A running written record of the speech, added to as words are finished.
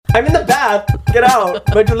I'm in the bath. Get out.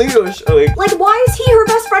 My Duolingo is showing. Like, why is he her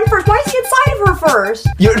best friend first? Why is he inside of her first?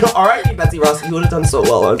 You know, R.I.P. Betsy Ross. He would have done so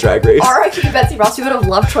well on Drag Race. R.I.P. Betsy Ross. We would have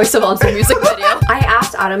loved Troye Sivan's music video. I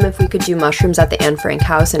asked Adam if we could do mushrooms at the Anne Frank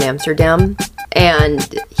house in Amsterdam,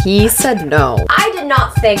 and he said no. I did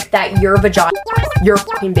not think that your vagina, your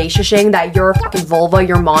fucking beishishing, that your fucking vulva,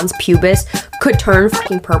 your mons pubis could turn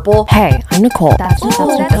fucking purple. Hey, I'm Nicole. That's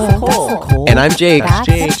Nicole. And I'm Jake.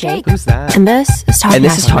 That's Jake. Who's that? And this is Talk And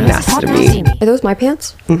this is Talk Nasty Nasty to Me. Are those my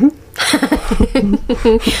pants? Mm-hmm.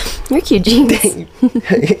 You're cute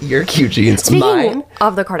jeans. Your cute jeans. Speaking Mine.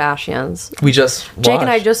 of the Kardashians, We just watched. Jake and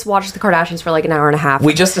I just watched the Kardashians for like an hour and a half.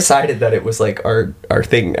 We just decided that it was like our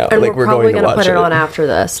thing now. and like we're going probably to gonna watch put it on after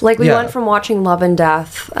this. Like we Yeah. went from watching Love and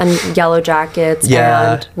Death and Yellow Jackets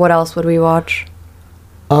Yeah. and what else would we watch?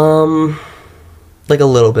 Like a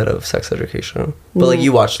little bit of Sex Education, but like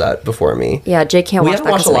you watched that before me. Yeah, Jake can't We watch haven't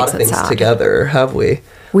that watched a 'cause it lot of makes it things sad. together, have we?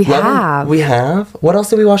 We have. We have. What else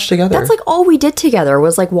did we watch together? That's like all we did together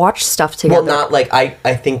was like watch stuff together. Well, not like I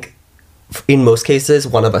think in most cases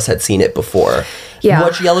one of us had seen it before. Yeah.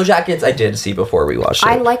 Watch Yellow Jackets I did see before we watched it.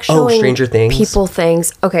 I like showing Stranger Things. people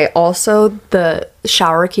things. Okay, also the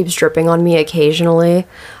shower keeps dripping on me occasionally.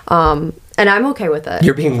 And I'm okay with it.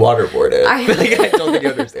 You're being waterboarded. I- Like, I don't think you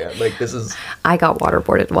understand. Like this is I got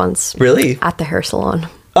waterboarded once. really. At the hair salon.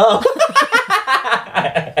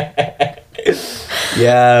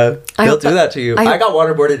 Yeah, they'll hope do that- that to you. I I, hope- got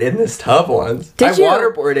waterboarded in this tub once. Did you? I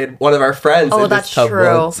waterboarded one of our friends Oh, in that's this tub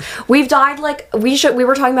true. once. We've died like we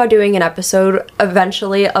were talking about doing an episode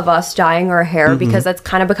eventually of us dyeing our hair because that's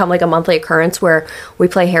kind of become like a monthly occurrence where we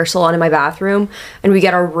play hair salon in my bathroom and we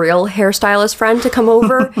get a real hairstylist friend to come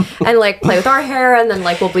over and like play with our hair and then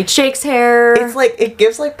like we'll bleach Jake's hair. It's like it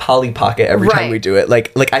gives like Polly Pocket every Right. time we do it.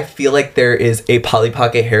 Like I feel like there is a Polly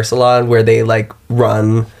Pocket hair salon where they like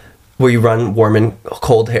run where you run warm and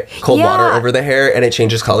cold Yeah. water over the hair and it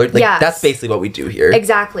changes color. Like Yes. that's basically what we do here.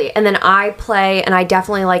 Exactly. And then I play, and I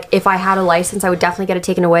definitely, like, if I had a license, I would definitely get it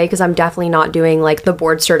taken away because I'm definitely not doing, like, the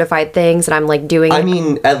board certified things, and I'm, like, doing... I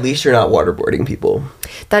mean, at least you're not waterboarding people.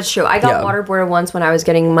 That's true. I got Yeah. waterboarded once when I was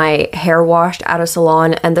getting my hair washed at a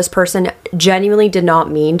salon, and this person genuinely did not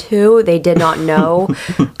mean to. They did not know.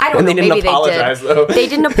 I don't And know. they didn't Maybe apologize, they did. though. They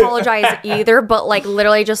didn't apologize either, but, like,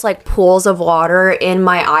 literally just, like, pools of water in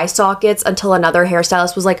my eye sockets until another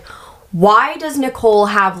hairstylist was like, why does Nicole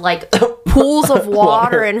have like pools of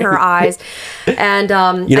water in her eyes? And You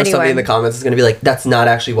know, anyway, somebody in the comments is going to be like, that's not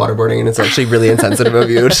actually waterboarding and it's actually really insensitive of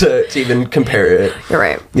you to even compare it. you're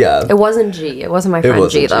right. Yeah. It wasn't G. It wasn't my friend G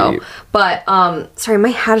wasn't though. G. But sorry, my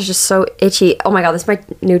hat is just so itchy. Oh my god, this is my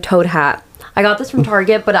new Toad hat. I got this from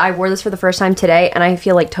Target, but I wore this for the first time today, and I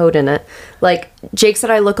feel like Toad in it. Like Jake said,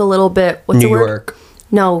 I look a little bit. What's New the word? York.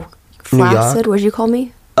 No, New York? flaccid. What did you call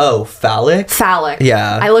me? Oh, phallic? Phallic.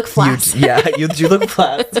 Yeah. I look flaccid. You look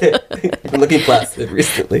flaccid. You've been looking flaccid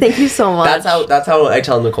recently. Thank you so much. That's how I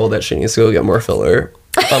tell Nicole that she needs to go get more filler.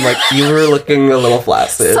 I'm like, you were looking a little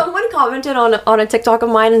flaccid. Someone commented on a TikTok of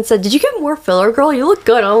mine and said, "Did you get more filler, girl? You look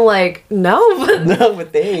good." I'm like, "No, but No,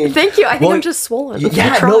 but thanks. thank you. I think Well, I'm just swollen." Yeah,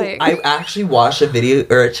 I'm no, trying. I actually watched a video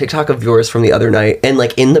or a TikTok of yours from the other night, and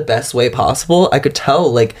like in the best way possible, I could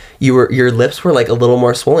tell like your lips were like a little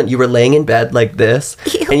more swollen. You were laying in bed like this,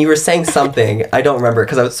 Ew. and you were saying something. I don't remember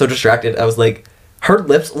because I was so distracted. I was like, her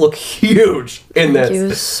lips look huge in Thank this.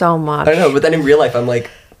 you so much. I know, but then in real life, I'm like,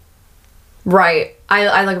 Right.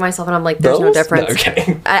 I look at myself and I'm like, there's no those? difference. No,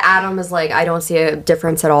 okay. Adam is like, I don't see a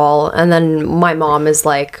difference at all. And then my mom is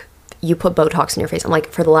like, you put Botox in your face. I'm like,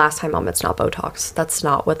 for the last time, Mom, it's not Botox. That's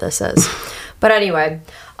not what this is. But anyway,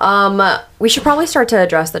 we should probably start to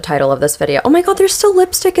address the title of this video. Oh my god, there's still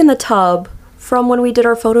lipstick in the tub from when we did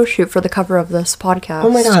our photo shoot for the cover of this podcast. oh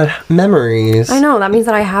my god, memories. I know, that means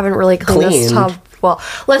that I haven't really cleaned this Cleaned. tub. Well,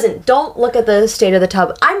 listen, don't look at the state of the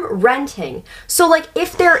tub. I'm renting. So, like,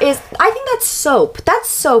 if there is... I think that's soap. That's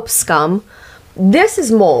soap scum. This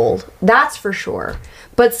is mold. That's for sure.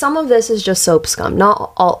 But some of this is just soap scum.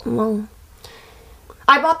 Not all... Well,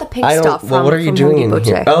 I bought the pink I don't. stuff from Well, what are you from doing Home in Depot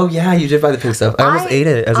here? today. Oh yeah, you did buy the pink stuff. I almost ate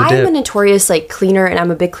it as a I'm dip. a notorious, like, cleaner, and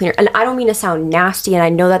I'm a big cleaner. And I don't mean to sound nasty, and I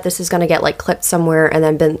know that this is going to get, like, clipped somewhere and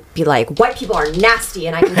then be like, white people are nasty,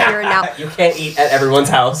 and I can hear it now. You can't eat at everyone's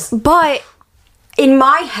house. But in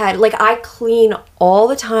my head, like, I clean all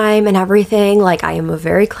the time and everything. Like, I am a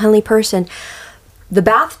very cleanly person. The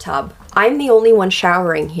bathtub, I'm the only one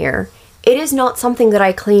showering here. it is not something that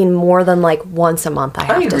I clean more than like once a month. I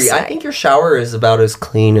have to say. I think your shower is about as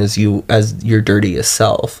clean as your dirtiest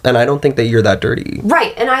self, and I don't think that you're that dirty.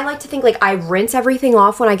 Right, and I like to think like I rinse everything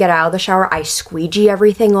off when I get out of the shower. I squeegee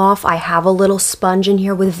everything off. I have a little sponge in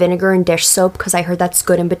here with vinegar and dish soap because I heard that's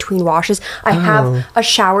good in between washes. I have a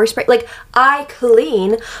shower spray. Like, I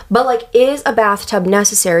clean, but like, is a bathtub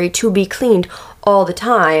necessary to be cleaned all the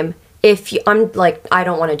time? I'm like, I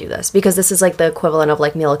don't want to do this, because this is like the equivalent of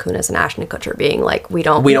like Mila Kunis and Ashton Kutcher being like, we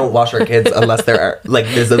don't wash our kids unless they're like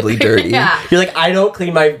visibly dirty. Yeah. You're like, I don't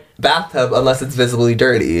clean my bathtub unless it's visibly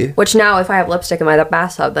dirty. Which now, if I have lipstick in my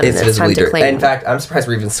bathtub, then it's time to clean. In fact, I'm surprised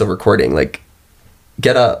we're even still recording. Like,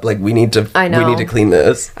 get up. Like, we need to clean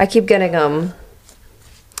this. I keep getting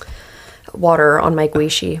water on my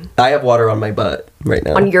guishi. I have water on my butt right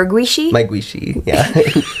now. On your guishi? My guishi, yeah.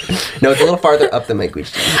 No, it's a little farther up than my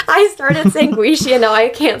guishi. I started saying guishi and now I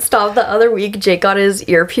can't stop. The other week, Jake got his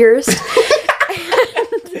ear pierced. and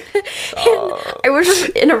I was just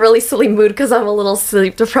in a really silly mood because I'm a little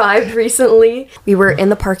sleep deprived recently. We were in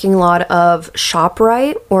the parking lot of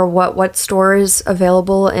ShopRite, or what store is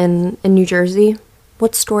available in New Jersey.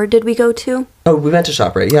 What store did we go to? Oh, we went to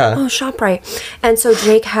ShopRite, yeah. Oh, ShopRite. And so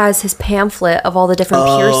Jake has his pamphlet of all the different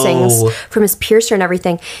piercings from his piercer and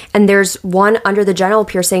everything. And there's one under the genital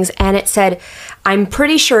piercings, and it said, I'm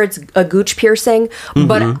pretty sure it's a gooch piercing,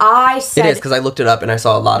 but I said... It is, because I looked it up and I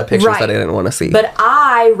saw a lot of pictures that I didn't want to see. But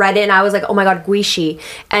I read it and I was like, oh my god, guishi.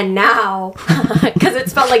 And now, because it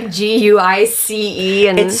spelled like Guice,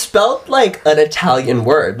 and... It's spelled like an Italian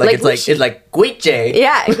word. Like it's like guice.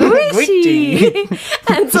 Yeah, guici.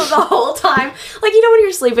 And so the whole time, like, you know when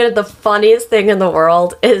you're sleeping, the funniest thing in the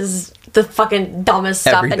world is the fucking dumbest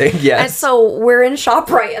stuff. Everything, yes. And so we're in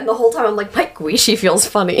ShopRite, and the whole time I'm like, my guishi feels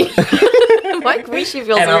funny. My guishi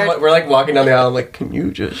feels weird. We're like walking down the aisle, I'm like, can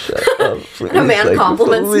you just shut up, please? A man like,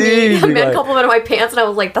 compliments me. A man like... complimented my pants, and I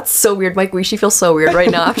was like, that's so weird. My guishi feels so weird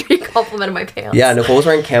right now after he complimented my pants. Yeah, Nicole was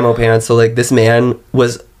wearing camo pants, so like this man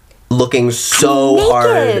was looking so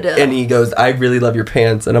hard, and he goes, I really love your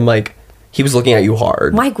pants. And I'm like, he was looking at you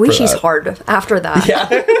hard. My guishi's hard after that. Yeah.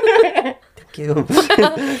 Thank you.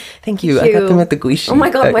 Thank you. I got them at the guishi. Oh my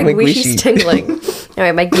god, my guishi's tingling.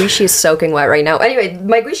 Anyway, my guishi is soaking wet right now. Anyway,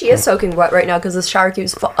 my guishi is soaking wet right now because the shower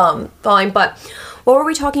keeps falling. But what were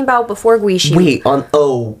we talking about before guishi? Wait,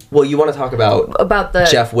 well, you want to talk about the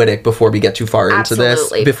Jeff Wittek before we get too far into this?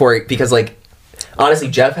 Because like, honestly,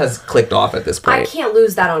 Jeff has clicked off at this point. I can't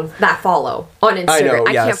lose that follow on Instagram. I know,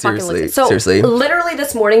 yeah, can't seriously, fucking lose it. So seriously. Literally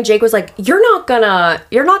this morning, Jake was like, "You're not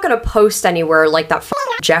gonna post anywhere like that."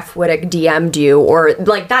 Jeff Wittek DM'd you, or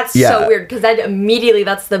like that's so weird because then immediately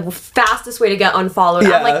that's the fastest way to get unfollowed.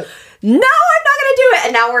 Yeah. I'm like, no, I'm not gonna do it.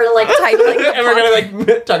 And now we're like typing, and we're gonna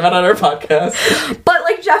like talk about it on our podcast. But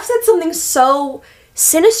like Jeff said something so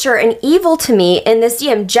sinister and evil to me in this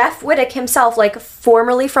DM. Jeff Wittek himself, like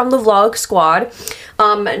formerly from the Vlog Squad,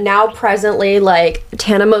 now presently like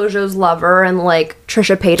Tana Mojo's lover and like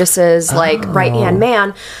Trisha Paytas's like right-hand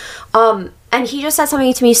man. And he just said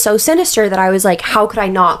something to me so sinister that I was like, how could I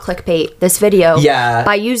not clickbait this video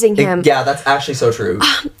by using him? Yeah, that's actually so true.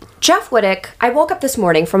 Jeff Wittek, I woke up this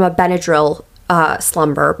morning from a Benadryl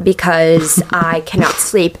slumber because I cannot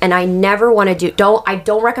sleep, and I never want to I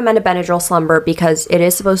don't recommend a Benadryl slumber because it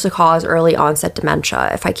is supposed to cause early onset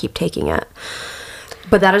dementia if I keep taking it.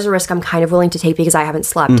 But that is a risk I'm kind of willing to take because I haven't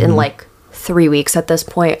slept in like 3 weeks at this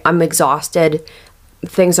point. I'm exhausted.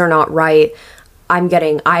 Things are not right. I'm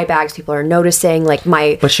getting eye bags. People are noticing like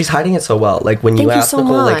my... But she's hiding it so well. Like when you ask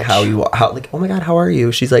Nicole like how like, oh my god, how are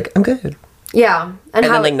you? She's like, I'm good. Yeah. And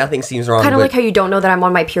then like nothing seems wrong. Kind of like how you don't know that I'm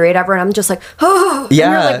on my period ever, and I'm just like, oh. Yeah.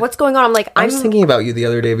 And you're like, what's going on? I'm like, I was thinking about you the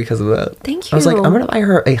other day because of that. Thank you. I was like, I'm going to buy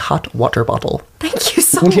her a hot water bottle. Thank you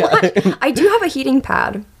so much. I do have a heating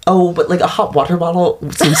pad. Oh, but like a hot water bottle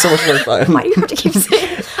seems so much more fun. Why do you have to keep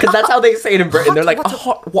saying it? Because that's how they say it in Britain. They're like, a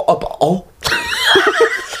hot water bottle.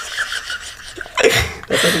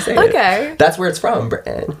 That's how they say it. Okay. That's where it's from,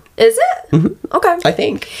 Britain. Is it? Mm-hmm. Okay. I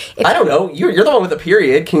think. I don't know. You're the one with a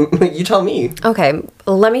period. Can you tell me? Okay.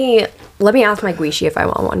 Let me ask my guishi if I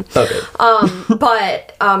want one. Okay.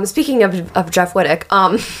 But speaking of Jeff Wittek,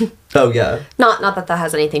 oh yeah. Not that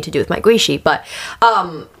has anything to do with my guishi, but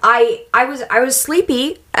I was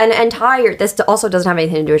sleepy and tired. This also doesn't have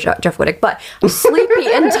anything to do with Jeff Wittek, but I'm sleepy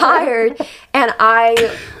and tired, and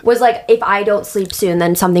I was like, if I don't sleep soon,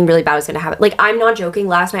 then something really bad is gonna happen. Like, I'm not joking.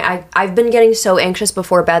 Last night I've been getting so anxious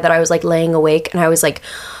before bed that I was like laying awake, and I was like,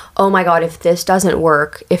 oh my god, if this doesn't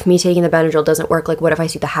work, if me taking the Benadryl doesn't work, like, what if I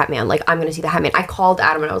see the Hat Man? Like, I'm gonna see the Hat Man. I called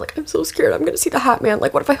Adam and I was like, I'm so scared I'm gonna see the Hat Man.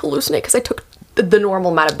 Like, what if I hallucinate because I took the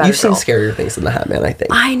normal amount of better. You've seen scarier things than the Hat Man, I think.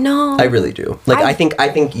 I know. I really do. Like, I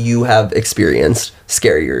think you have experienced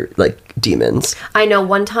scarier, like, demons. I know.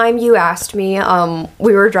 One time you asked me,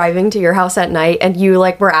 we were driving to your house at night, and you,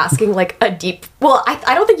 like, were asking, like, a deep... Well,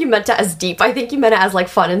 I don't think you meant it as deep. I think you meant it as, like,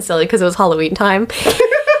 fun and silly because it was Halloween time.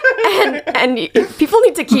 and people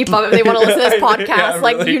need to keep up if they want to listen to this podcast. Yeah,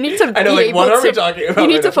 like, really. you need to I know, be like, able what are to... we talking about You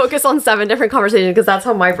need right to now? focus on 7 different conversations because that's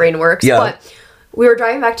how my brain works. Yeah. But... we were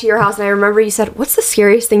driving back to your house, and I remember you said, "What's the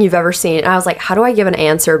scariest thing you've ever seen?" And I was like, "How do I give an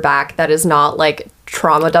answer back that is not like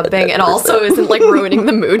trauma dumping and also isn't like ruining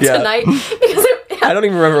the mood tonight?" Because I don't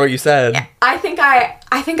even remember what you said. I think I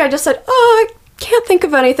just said, "Oh, I can't think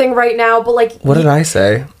of anything right now." But like, What did I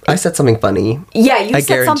say? I said something funny. Yeah, you I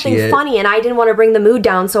said something guarantee it. funny, and I didn't want to bring the mood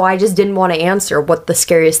down, so I just didn't want to answer what the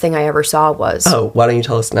scariest thing I ever saw was. Oh, why don't you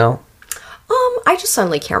tell us now? I just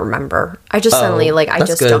suddenly can't remember. I just suddenly like I that's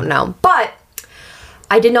just good. don't know. But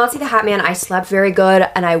I did not see the Hat Man. I slept very good,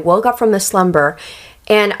 and I woke up from the slumber,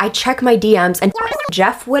 and I check my DMs, and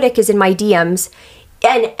Jeff Wittek is in my DMs,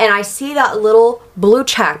 and I see that little blue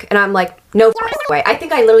check, and I'm like, no way. I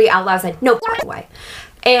think I literally out loud said, no way.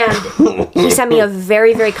 And he sent me a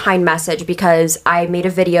very, very kind message because I made a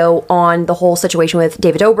video on the whole situation with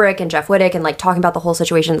David Dobrik and Jeff Wittek and like talking about the whole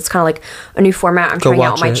situation. It's kind of like a new format I'm trying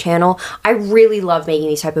out on my channel. I really love making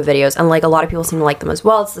these type of videos, and like a lot of people seem to like them as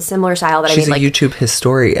well. It's the similar style that She's I made. a YouTube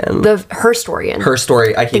historian. Her story. Her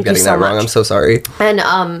story. I keep getting that wrong. I'm so sorry.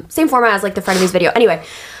 And same format as like the frenemies video. Anyway,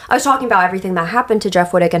 I was talking about everything that happened to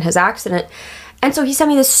Jeff Wittek and his accident. And so he sent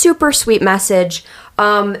me this super sweet message.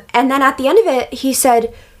 And then at the end of it, he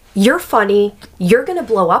said, "You're funny. You're going to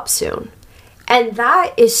blow up soon." And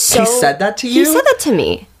that is so... He said that to you? He said that to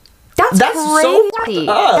me. That's so crazy.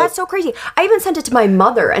 fucked up. That's so crazy. I even sent it to my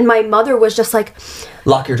mother, and my mother was just like,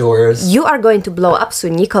 Lock your doors. "You are going to blow up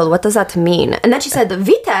soon, Nicole. What does that mean?" And then she said,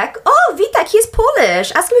 "Wittek? Oh, Wittek, he's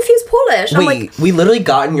Polish. Ask him if he's Polish." I'm Wait, like, we literally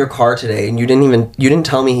got in your car today, and you didn't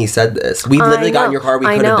tell me he said this. We literally got in your car. We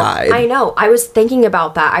could have died. I know. I was thinking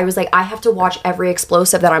about that. I was like, I have to watch every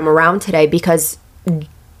explosive that I'm around today because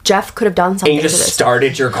Jeff could have done something. And you to just this.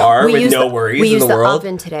 started your car with no worries We in used the the world.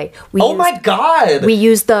 oven today. My god! We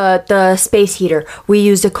used the space heater. We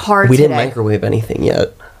used a car We today. didn't microwave anything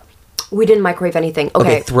yet. We didn't microwave anything.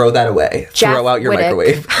 Okay, Okay, throw that away. Jeff Throw out your Wittek.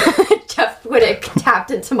 microwave. Jeff Wittek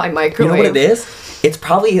tapped into my You microwave. know what it is? It's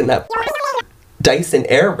probably in that Dyson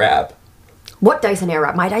Airwrap. What Dyson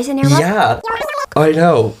Airwrap? My Dyson Airwrap? Yeah. I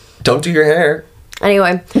know. Don't do your hair.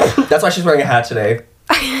 Anyway. That's why she's wearing a hat today.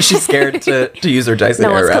 She's scared to use her Dyson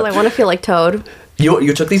No, it's because I Airwrap. want to feel like Toad.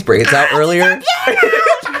 You took these braids out earlier?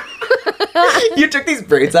 You took these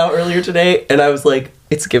braids out earlier today, and I was like,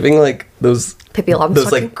 it's giving like those Pippi Longstocking.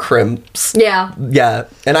 those like crimps. Yeah. Yeah,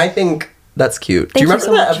 and I think that's cute. Thank Do you you remember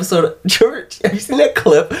so that much. episode? Have you seen that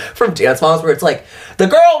clip from Dance Moms where it's like the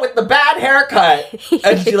girl with the bad haircut,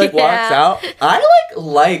 and she like walks Yeah. out? I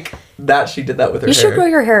like that she did that with her You hair. should grow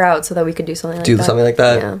your hair out so that we could do something like that. Do something like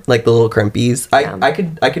that, Yeah. like the little crimpies. Yeah. I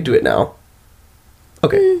could do it now.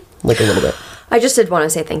 Okay, like a little bit. I just did want to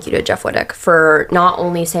say thank you to Jeff Wittek for not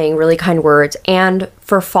only saying really kind words and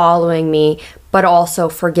for following me, but also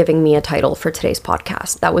for giving me a title for today's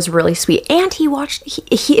podcast. That was really sweet. And he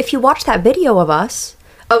if you watch that video of us,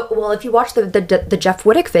 if you watch the Jeff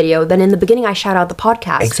Wittek video, then in the beginning I shout out the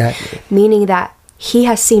podcast. Exactly. Meaning that he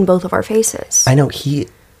has seen both of our faces. I know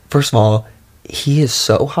first of all, he is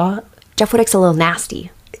so hot. Jeff Wittek's a little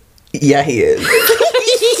nasty. Yeah, he is.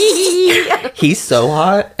 He's so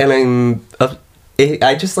hot, and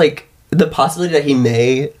I just like the possibility that he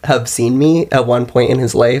may have seen me at one point in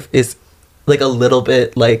his life is like a little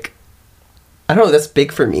bit like, I don't know, that's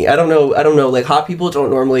big for me. I don't know, like hot people don't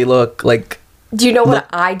normally look like. Do you know what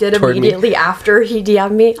I did toward me. immediately after he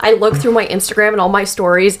DM'd me? I looked through my Instagram and all my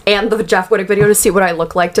stories and the Jeff Wittek video to see what I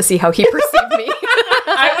look like, to see how he perceived me.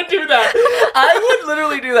 I would do that. I would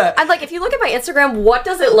literally do that. I'm like, if you look at my Instagram, what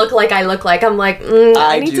does it look like I look like? I'm like,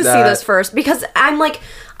 I need do to see that. this first because I'm like,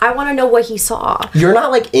 I want to know what he saw. You're not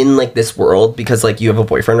like in like this world because like you have a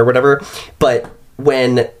boyfriend or whatever, but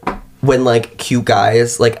when like cute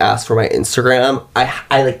guys like ask for my Instagram,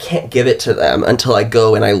 I like can't give it to them until I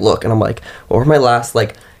go and I look and I'm like, what were my last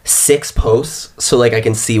like 6 posts so like I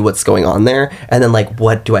can see what's going on there, and then like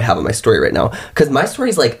what do I have on my story right now, because my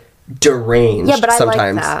story's like deranged. Yeah, but I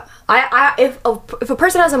sometimes. like that. If a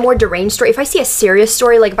person has a more deranged story, if I see a serious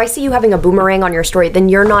story, like if I see you having a boomerang on your story, then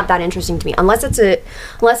you're not that interesting to me, unless it's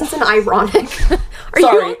an ironic. Are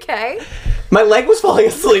Sorry. you okay? My leg was falling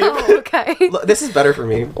asleep. Oh, okay. This is better for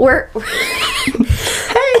me.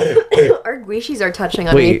 Our guishis are touching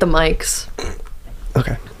underneath Wait. the mics.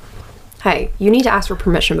 Okay. Hey, you need to ask for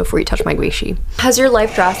permission before you touch my guishi. Has your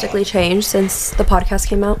life drastically changed since the podcast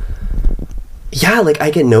came out? Yeah, like,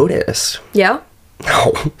 I get noticed. Yeah?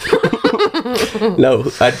 No. No.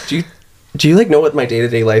 Do you, like, know what my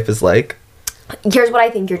day-to-day life is like? Here's what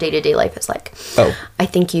I think your day-to-day life is like. Oh. I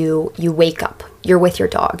think you wake up. You're with your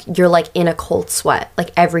dog. You're, like, in a cold sweat,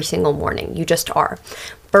 like, every single morning. You just are.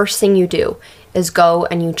 First thing you do is go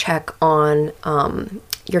and you check on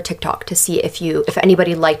your TikTok to see if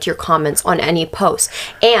anybody liked your comments on any posts,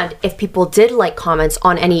 and if people did like comments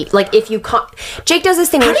on any, like, if you Jake does this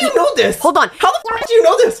thing. How do you know this? Hold on. How the fuck do you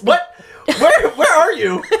know this? What? Where are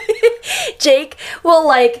you? Jake will,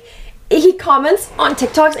 like, he comments on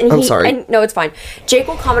TikToks and I'm sorry. And no, it's fine. Jake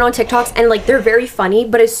will comment on TikToks and, like, they're very funny,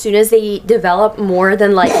 but as soon as they develop more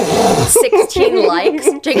than, like, 16 likes,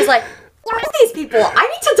 Jake is like, what are these people? I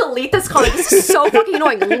need to delete this comment. This is so fucking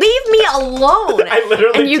annoying. Leave me alone. I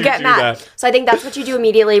literally and you get mad. That. So I think that's what you do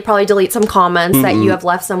immediately. You probably delete some comments that you have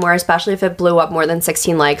left somewhere, especially if it blew up more than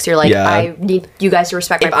 16 likes. You're like, yeah. I need you guys to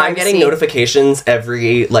respect my privacy. I'm getting notifications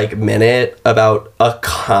every, like, minute about a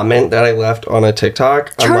comment that I left on a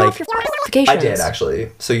TikTok, turn I'm off like, your notifications. I did,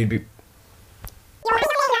 actually. So you'd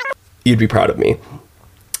be proud of me.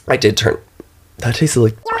 I did turn. That tasted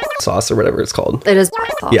like sauce or whatever it's called. It is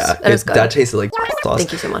sauce. Yeah, it is good. That tasted like sauce.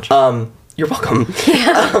 Thank you so much. You're welcome.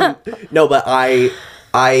 No, but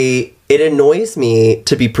it annoys me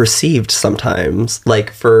to be perceived sometimes, like,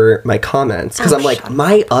 for my comments, because I'm like,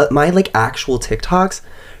 my like actual TikToks,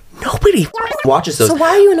 nobody watches those. So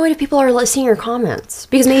why are you annoyed if people are seeing your comments?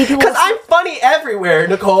 Because maybe people. Because I'm funny everywhere,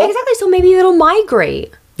 Nicole. Exactly. So maybe it'll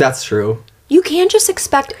migrate. That's true. You can't just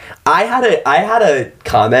expect. I had a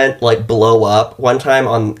comment, like, blow up one time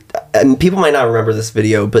on, and people might not remember this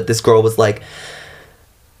video, but this girl was like,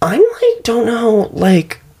 I'm, like, don't know,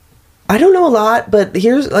 like, I don't know a lot, but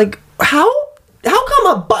here's, like, how come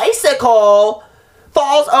a bicycle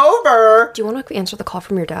falls over? Do you want to answer the call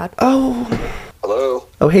from your dad? Oh. Hello.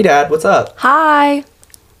 Oh, hey, Dad, what's up? Hi.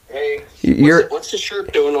 Hey. You're. What's the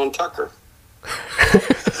shirt doing on Tucker?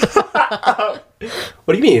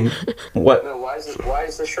 What do you mean? What? No, why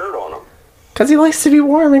is the shirt on him? Because he likes to be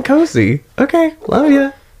warm and cozy. Okay, love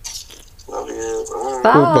ya. Love you.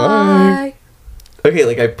 Bye. Bye. Okay,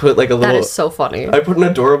 like, I put, like, a little. That is so funny. I put an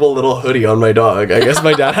adorable little hoodie on my dog. I guess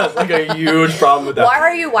my dad has, like, a huge problem with that. Why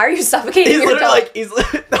are you suffocating He's your literally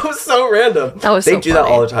dog? like, that was so random. That was They so do funny.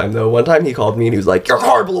 that all the time, though. One time he called me and he was like, your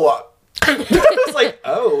car blew up. I was like,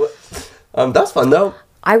 oh. That's fun, though.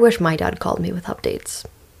 I wish my dad called me with updates.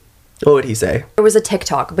 What would he say? There was a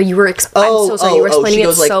TikTok, but you were I'm so sorry. You were explaining she it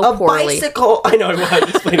goes like, so a poorly. bicycle. I know, I was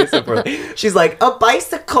explaining it so poorly. She's like, a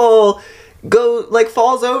bicycle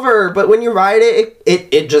falls over, but when you ride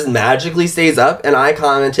it just magically stays up. And I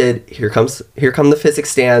commented, here come the physics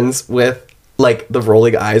stands with, like, the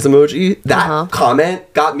rolling eyes emoji. That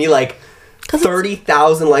comment got me, like,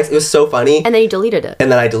 30,000 likes. It was so funny. And then you deleted it.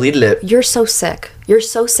 And then I deleted it. You're so sick. You're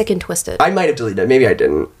so sick and twisted. I might have deleted it. Maybe I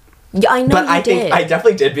didn't. Yeah, I know But you I think did. I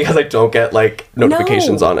definitely did because I don't get, like,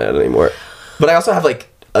 notifications on it anymore. But I also have, like,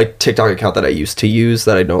 a TikTok account that I used to use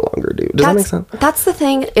that I no longer do. Does that make sense? That's the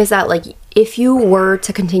thing, is that, like, if you were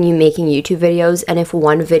to continue making YouTube videos and if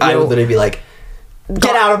one video... I would literally be like,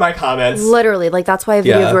 get out of my comments. Literally, like, that's why a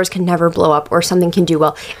video of yours can never blow up or something can do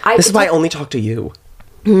well. This is why I only talk to you.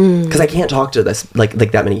 Because I can't talk to this like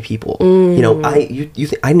that many people. You know,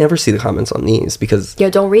 I never see the comments on these because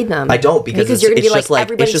yeah, don't read them. I don't because you're gonna it's be just like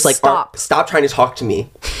everybody it's just like stop trying to talk to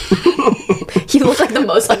me. You look like the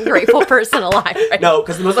most ungrateful person alive. Right? No,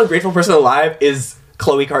 because the most ungrateful person alive is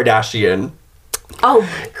Khloe Kardashian. Oh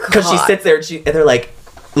my god! Because she sits there and they're like,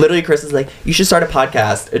 literally, Chris is like, you should start a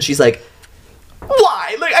podcast, and she's like,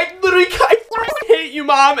 why? Like, I hate you,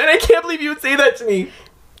 Mom, and I can't believe you would say that to me.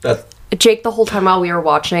 That's. Jake, the whole time while we were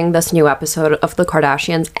watching this new episode of The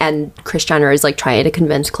Kardashians, and Kris Jenner is, like, trying to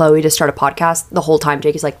convince Khloe to start a podcast, the whole time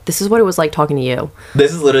Jake is like, this is what it was like talking to you.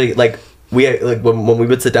 This is literally, like, when we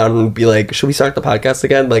would sit down and be like, should we start the podcast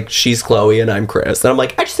again? Like, she's Khloe and I'm Chris. And I'm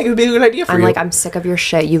like, I just think it would be a good idea for you. I'm like, I'm sick of your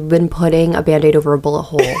shit. You've been putting a Band-Aid over a bullet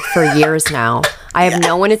hole for years now. I have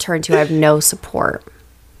no one to turn to. I have no support.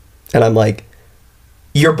 And I'm like,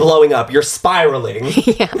 you're blowing up. You're spiraling.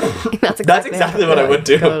 Yeah, that's exactly what I would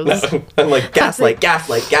do. No, I'm like, gaslight.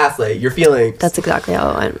 You're feeling. That's exactly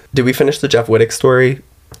how it went. Did we finish the Jeff Wittek story?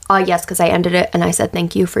 Yes, because I ended it and I said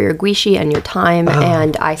thank you for your guishi and your time.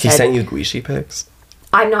 And I said... He sent you guishi pics?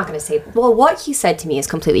 I'm not going to say... Well, what he said to me is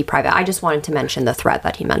completely private. I just wanted to mention the threat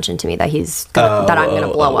that he mentioned to me that I'm going to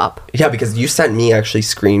blow up. Yeah, because you sent me actually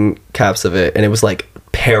screen caps of it and it was like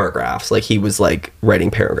paragraphs. Like he was like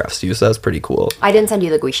writing paragraphs to you, so that's pretty cool. I didn't send you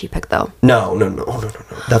the Guishi pic though. No.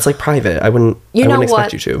 That's like private. I wouldn't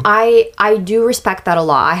expect you to. I do respect that a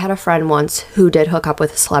lot. I had a friend once who did hook up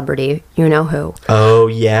with a celebrity. You know who? Oh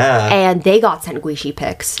yeah. And they got sent Guishi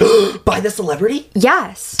pics. By the celebrity?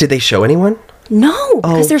 Yes. Did they show anyone? No,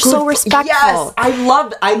 because they're so respectful. Yes, I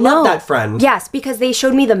love that friend. Yes, because they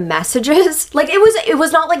showed me the messages. Like it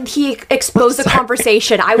was not like he exposed the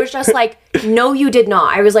conversation. I was just like, no, you did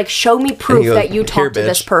not. I was like, show me proof that you talked to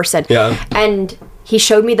this person. Yeah. And he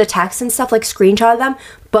showed me the texts and stuff, like screenshot of them,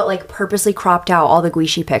 but like purposely cropped out all the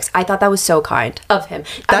Guishi pics. I thought that was so kind of him.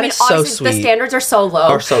 That is so obviously sweet. The standards are so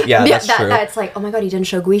low. That's true. That's like, oh my god, he didn't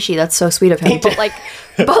show Guishi. That's so sweet of him. But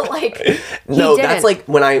like, no, that's like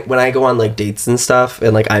when I go on like dates and stuff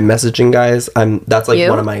and like I'm messaging guys. That's like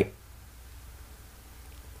one of my.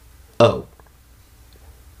 Oh.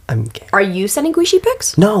 I'm gay. Are you sending Guishi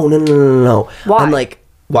pics? No. Why? I'm like,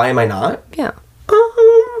 why am I not? Yeah.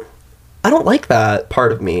 I don't like that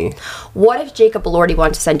part of me. What if Jacob Elordi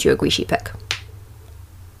wanted to send you a Guishi pic?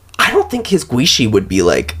 I don't think his Guishi would be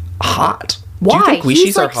like hot. Why? Do you think Guishis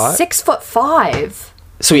He's like are hot? 6'5".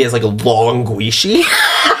 So he has like a long Guishi?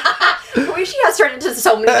 Guishi has turned into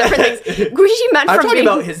so many different things. Guishi meant I'm from talking being...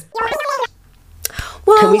 about his...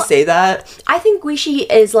 Well, Can we say that? I think Guishi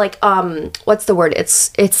is like, what's the word?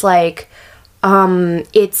 It's like,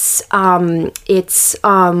 what's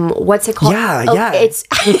it called? Yeah.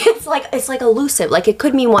 It's like elusive. Like it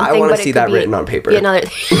could mean one I thing, wanna but see it could that be written on paper. Be another.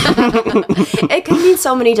 It could mean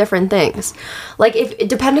so many different things. Like if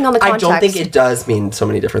depending on the context. I don't think it does mean so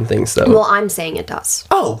many different things, though. Well, I'm saying it does.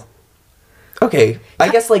 Oh. Okay. I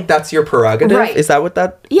guess like that's your prerogative. Right. Is that what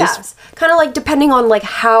that is? Yes. Kind of like depending on like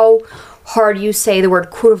how hard you say the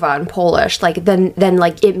word kurwa in Polish, like then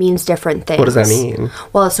like it means different things. What does that mean?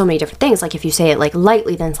 Well, it's so many different things. Like if you say it like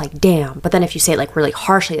lightly, then it's like damn. But then if you say it like really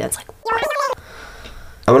harshly, then it's like.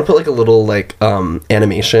 I'm gonna put like a little like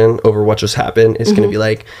animation over what just happened. It's gonna be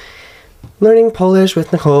like learning Polish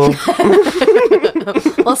with Nicole.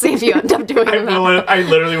 We'll see if you end up doing that. I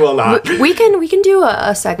literally will not. We can do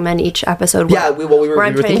a segment each episode. Yeah, we were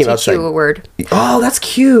I'm trying thinking to about teach you a word. Oh, that's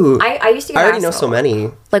cute. I used to. Get I already asked know a so lot.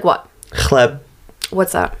 many. Like what? Chleb.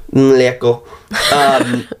 What's that? Mleko.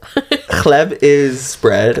 Chleb is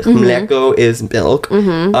bread. Mleko is milk.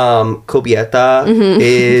 Kobieta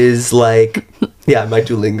is like... Yeah, my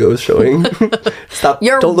Duolingo is showing. Stop.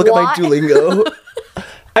 Don't look at my Duolingo.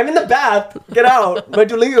 I'm in the bath. Get out. My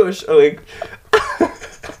Duolingo is showing.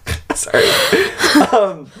 Sorry.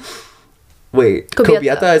 Wait.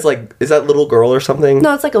 Kobieta is like... Is that little girl or something?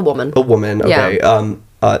 No, it's like a woman. A woman. Okay. Yeah.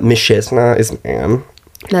 Mężczyzna is man.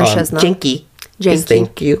 Mężczyzna. Dzięki is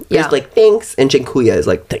thank you. Yeah. It's like thanks, and dziękuję is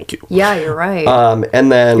like thank you. Yeah, you're right.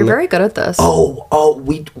 And then You're very good at this.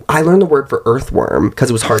 I learned the word for earthworm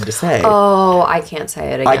because it was hard to say. Oh, I can't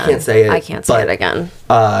say it again. I can't say it. I can't say it again.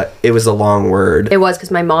 It was a long word. It was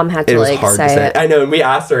because my mom had to was like hard say to say. it. I know, and we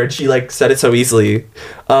asked her, and she like said it so easily.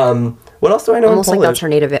 What else do I know Almost in like Polish? that's her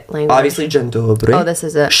native language. Obviously, dzień dobry. Oh, this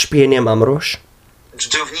is it. Śpienie mam roż.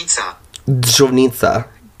 Dżdżownica. Dżdżownica.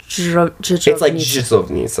 It's like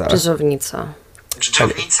Dżdżownica. dżdżownica.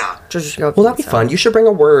 Dżdżownica. Well, that'd be fun. You should bring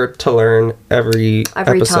a word to learn every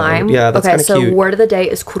episode. time. Yeah, that's okay. kind of So cute. word of the day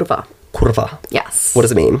is kurwa. Kurwa. Yes. What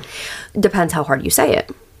does it mean? Depends how hard you say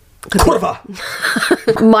it. Kurwa.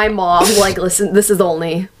 My mom like listen. This is the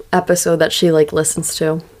only episode that she like listens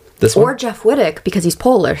to. This one? Or Jeff Wittek because he's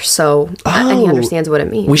Polish, so and he understands what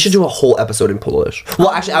it means. We should do a whole episode in Polish.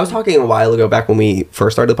 Well, actually, I was talking a while ago, back when we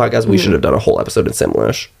first started the podcast, we should have done a whole episode in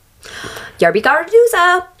Simlish. Yarbi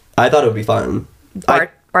Garduza. I thought it would be fun.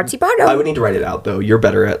 Bartsy Bardo. I would need to write it out, though. You're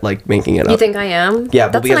better at, like, making it up. You think I am? Yeah,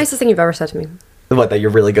 but That's the nicest thing you've ever said to me. What, that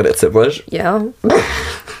you're really good at Simlish? Yeah.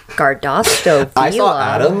 Gardasto. I saw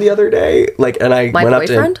Adam the other day, like, and I My went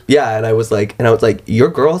boyfriend? up to him. Yeah, and I was like, your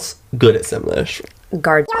girl's good at Simlish.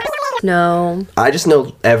 Gard. No. I just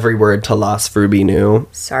know every word to Las Fruby New.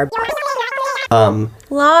 Sorry.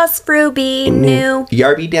 Las Fruby New.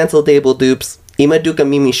 Yarbi Dancel Table Dupes. Ima Duka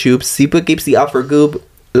Mimi Shoops. Sipa Gipsy Offer Goob.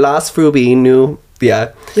 Las Fruby New.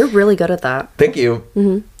 Yeah. You're really good at that. Thank you.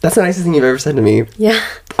 Mm-hmm. That's the nicest thing you've ever said to me. Yeah.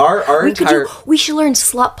 Our entire... We should learn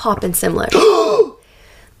slut pop in Simlish. Oh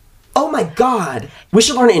my god. We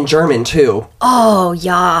should learn it in German too. Oh,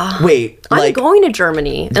 yeah. Wait, I'm like... going to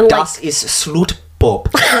Germany. And Das ist Slutpop.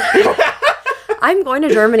 I'm going to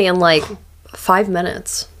Germany in like 5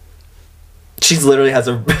 minutes. She literally has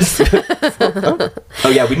a... Oh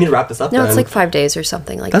yeah, we need to wrap this up No, then. it's like 5 days or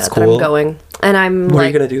something like That's that cool. that I'm going. And I'm What like... are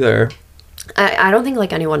you going to do there? I don't think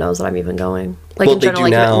like anyone knows that I'm even going. Like Well, in they general, do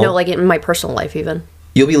like now. no, like in my personal life even.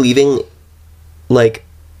 You'll be leaving, like...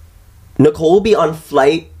 Nicole will be on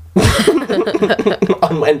flight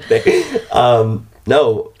on Wednesday.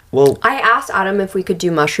 No. Well, I asked Adam if we could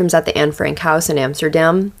do mushrooms at the Anne Frank house in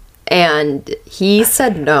Amsterdam, and he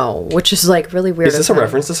said no, which is like really weird. Is this a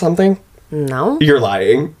reference to something? No. You're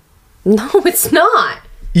lying. No, it's not.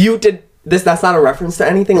 You did this. That's not a reference to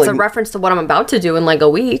anything. It's a reference to what I'm about to do in like a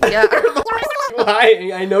week. Yeah. You're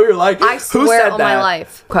lying. I know you're lying. I Who swear said on that? my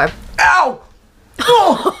life. Okay. Ow!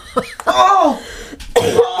 Oh!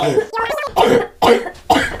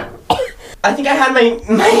 I think I had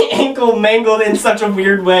my ankle mangled in such a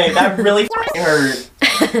weird way. That really hurt.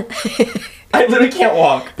 I literally can't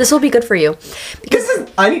walk. This will be good for you.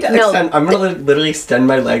 I need to extend. I'm gonna literally extend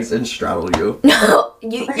my legs and straddle you. No,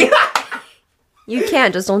 you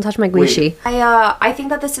can't. Just don't touch my guishi. I think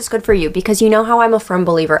that this is good for you because you know how I'm a firm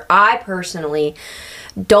believer. I personally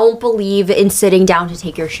don't believe in sitting down to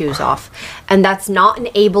take your shoes off. And that's not an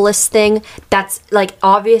ableist thing. That's like,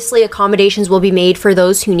 obviously accommodations will be made for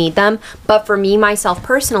those who need them. But for me, myself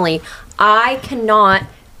personally, I cannot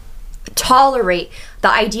tolerate the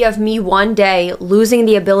idea of me one day losing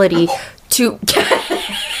the ability to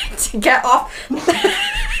get off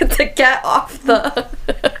to get off the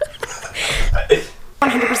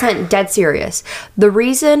 100% dead serious. The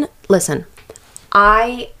reason, listen,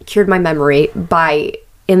 I cured my memory by,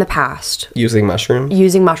 in the past, using mushrooms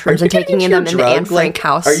and taking them in the Anne Frank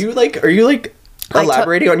house. Are you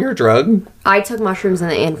elaborating on your drug? I took mushrooms in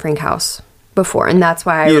the Anne Frank house before, and that's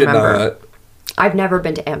why I You remember. did not. I've never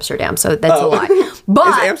been to Amsterdam, so that's a lie. But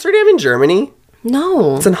Is Amsterdam in Germany?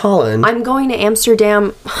 no, It's in Holland. I'm going to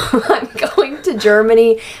Amsterdam. I'm going to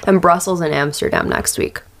Germany and Brussels and Amsterdam next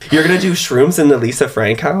week. You're gonna do shrooms in the Lisa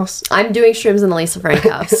Frank house? I'm doing shrooms in the Lisa Frank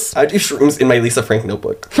house. I do shrooms in my Lisa Frank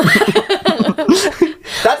notebook.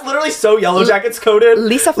 That's literally so Yellow Jackets coded.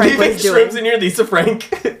 Lisa Frank Leaving was doing. shrooms in your Lisa Frank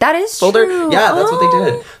That is folder. true. Yeah, that's what they Oh.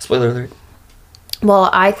 did. Spoiler alert. Well,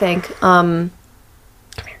 I think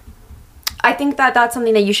that that's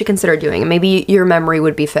something that you should consider doing, and maybe your memory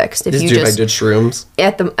would be fixed if Just you do if I just did shrooms.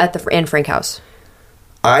 at the Anne Frank house.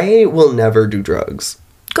 I will never do drugs.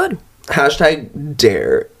 Good. Hashtag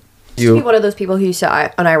dare. Be one of those people who used to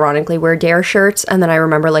unironically wear Dare shirts, and then I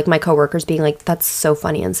remember like my coworkers being like, "That's so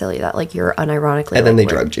funny and silly that like you're unironically." And then they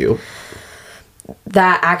like, wearing-" drugged you.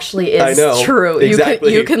 That actually is I know, true.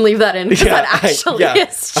 exactly. You can leave that in because Yeah, that actually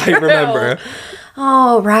is true. I remember.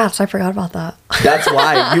 Oh, rats! I forgot about that. That's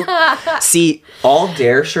why you see all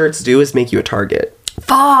Dare shirts do is make you a target.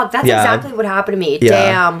 Fuck! That's Yeah. exactly what happened to me. Yeah.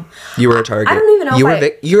 Damn. You were a target. I don't even know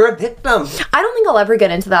You're a victim. I don't think I'll ever get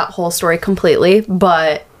into that whole story completely,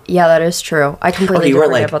 but yeah, that is true. I completely you did weren't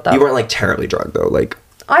forget like about that. you weren't like terribly drugged though. Like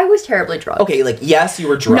I was terribly drugged. okay, like yes, you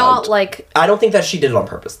were drugged. Not like I don't think that she did it on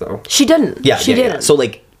purpose though. she didn't. Yeah, she yeah, didn't. Yeah. So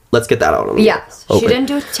like, let's get that out on the yes, open. she didn't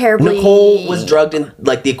do it terribly. Nicole was drugged in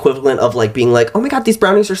like the equivalent of like being like, oh my god, these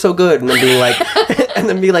brownies are so good, and then being like, and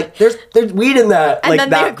then being like, there's weed in that. and like then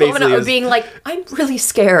that the equivalent basically of is- being like, I'm really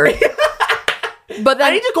scared. But then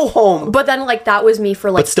I need to go home. But then like that was me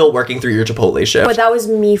for like. But still working through your Chipotle shift. But that was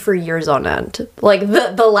me for years on end. Like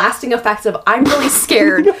the lasting effects of I'm really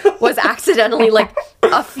scared was accidentally like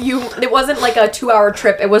a few. It wasn't like a 2-hour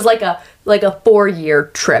trip. It was like a 4-year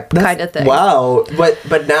trip kind of thing. Wow.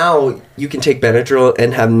 But now you can take Benadryl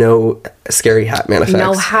and have no scary hat man effects.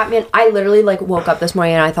 No, Hatman. I literally like woke up this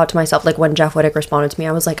morning and I thought to myself, like when Jeff Wittek responded to me,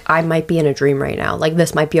 I was like, I might be in a dream right now. Like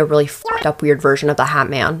this might be a really fucked up weird version of the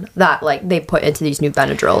Hatman that like they put into these new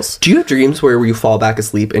Benadryls. Do you have dreams where you fall back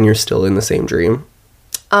asleep and you're still in the same dream?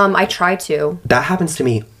 I try to. That happens to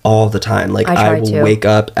me all the time. Like I I try will to. wake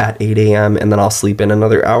up at 8 a.m. and then I'll sleep in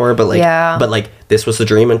another hour. But like, Yeah. but like this was the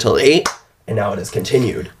dream until 8, and now it has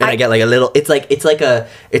continued. And I get like a little. It's like a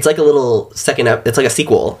little second. It's like a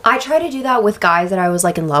sequel. I try to do that with guys that I was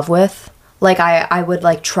like in love with. Like I would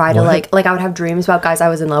like try to like I would have dreams about guys I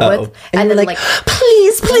was in love with, And then you're like,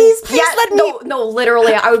 please, let me. No,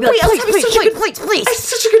 literally, I would be like, please. I had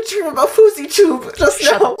such a good dream about Fousey Tube just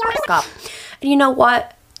shut now. the fuck up. And you know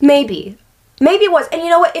what? Maybe it was. And you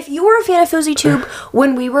know what? If you were a fan of Fousey Tube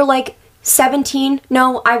when we were like 17,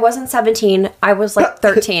 no, I wasn't 17. I was like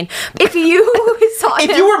 13. If you saw him,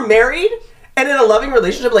 If you were married and in a loving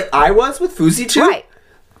relationship like I was with Fousey Tube, right,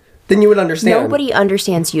 then you would understand. nobody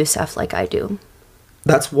understands Youssef like I do.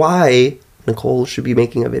 That's why Nicole should be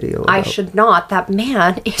making a video. I about- should not. That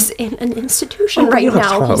man is in an institution Oh, right we don't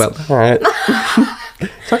now. have to talk about that.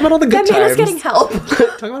 Talk about all the good That man times. is getting help.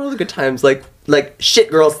 Talk about all the good times, like shit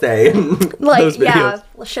girl stay. Like, those videos.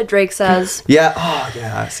 yeah, shit Drake says. Yeah. Oh,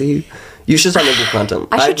 yeah. See, you should start making content.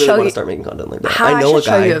 I should really show want you- to start making content like that. How I I know a should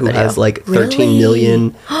show guy you a who video. has like 13 Really?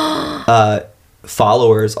 million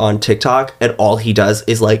followers on TikTok, and all he does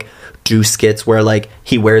is like do skits where like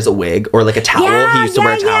he wears a wig or like a towel. Yeah, He used to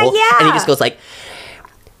wear a towel, yeah. and he just goes like,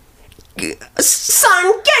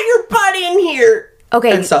 "Son, get your butt in here."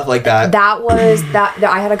 Okay, and stuff like that. That was that.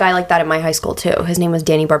 I had a guy like that in my high school too. His name was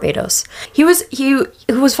Danny Barbados. He was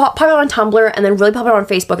popular on Tumblr and then really popular on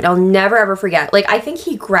Facebook. And I'll never ever forget. Like, I think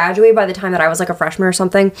he graduated by the time that I was like a freshman or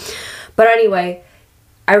something. But anyway,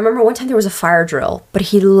 I remember one time there was a fire drill, but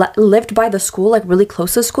he lived by the school, like really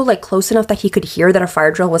close to the school, like close enough that he could hear that a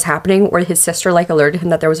fire drill was happening, or his sister like alerted him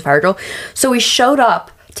that there was a fire drill. So he showed up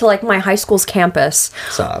to like my high school's campus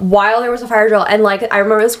while there was a fire drill, and like I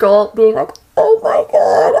remember this girl being like, "Oh my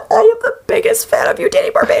god, I am the biggest fan of you,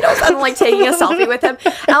 Danny Barbados," and like taking a selfie with him.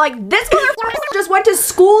 And I'm like, this motherfucker just went to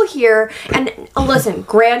school here. And listen,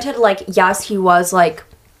 granted, like, yes, he was like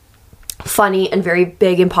funny and very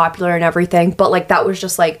big and popular and everything, but like that was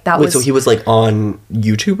just like so he was like on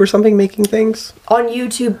YouTube or something making things? On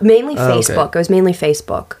YouTube, mainly Facebook. Okay. It was mainly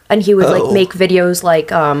Facebook. And he would like make videos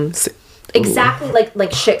like exactly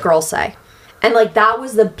like shit girls say. And like that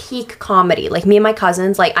was the peak comedy. Like me and my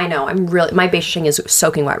cousins, like I know I'm really, my beige is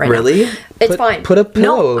soaking wet right now. Really? It's fine. Put a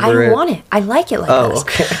pillow over it. I want it. I like it like this.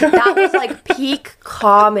 Okay. That was like peak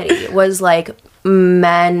comedy. It was like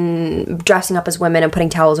men dressing up as women and putting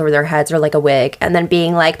towels over their heads or like a wig, and then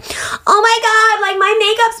being like, "Oh my god, like my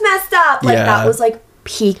makeup's messed up." Like that was like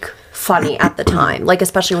peak funny at the time. Like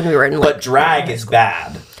especially when we were in like. But drag is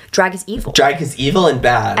bad. Drag is evil. Drag is evil and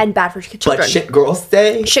bad. And bad for children. But shit girls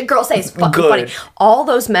say. Shit girls say is fucking good. funny. All of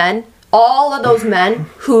those men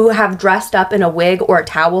who have dressed up in a wig or a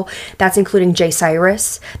towel, that's including Jay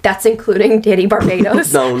Cyrus, that's including Danny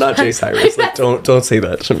Barbados. No, not Jay Cyrus. Like, don't say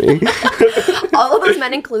that to me. All of those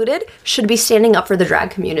men included should be standing up for the drag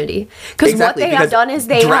community. Because what they have done is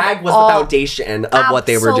they drag was the foundation of what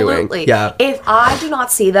they were doing. Absolutely. Yeah. If I do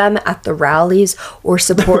not see them at the rallies or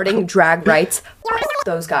supporting drag rights,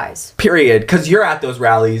 those guys. Period. Because you're at those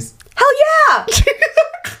rallies. Hell yeah!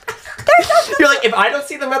 You're like, if I don't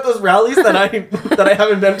see them at those rallies that I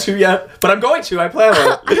haven't been to yet, but I'm going to, I plan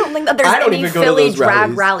on it. I don't think that there's any Philly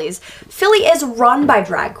drag rallies. Philly is run by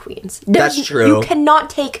drag queens. That's true. You cannot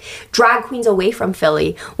take drag queens away from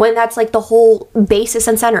Philly when that's like the whole basis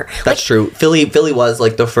and center. That's true. Philly was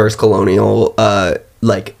like the first colonial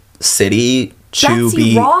like city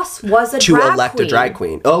Betsy Ross was a drag elect queen. a drag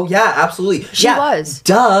queen. Oh yeah, absolutely. She was.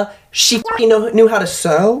 Duh. She knew how to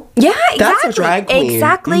sew. Yeah, exactly. That's a drag queen.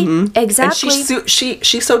 Exactly. Mm-hmm. Exactly. And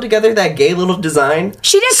she sewed together that gay little design.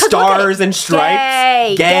 She did. Stars and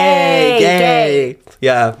stripes. Gay.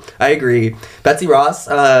 Yeah, I agree. Betsy Ross.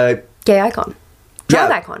 Gay icon. Drag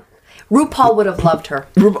icon. RuPaul would have loved her.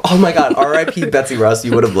 Oh my god, R.I.P. Betsy Ross,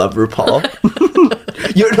 you would have loved RuPaul.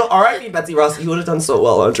 R.I.P. Betsy Ross, you would have done so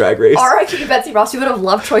well on Drag Race. R.I.P. Betsy Ross, you would have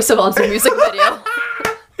loved Troye Sivan's music video.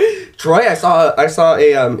 Troy, I saw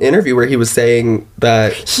a interview where he was saying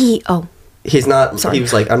that he's not. Sorry. He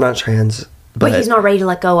was like, I'm not trans, but he's not ready to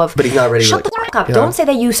let go of. But he's not ready. Shut to the fuck up! Yeah. Don't say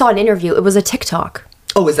that you saw an interview. It was a TikTok.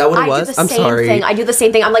 Oh, is that what it was? I'm sorry. I do the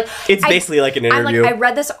same thing. I'm like, it's basically like an interview. I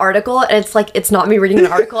read this article, and it's like it's not me reading an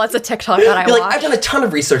article. It's a TikTok that I watched. Like, I've done a ton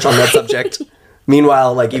of research on that subject.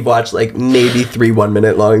 Meanwhile, like, you've watched like maybe 3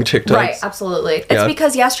 1-minute long TikToks. Right, absolutely. It's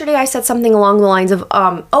because yesterday I said something along the lines of,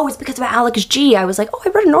 it's because of Alex G. I was like, I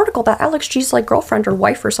read an article that Alex G's like girlfriend or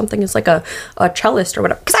wife or something is like a cellist or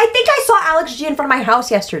whatever. Because I think I saw Alex G in front of my house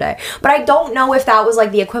yesterday. But I don't know if that was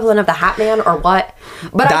like the equivalent of the Hat Man or what.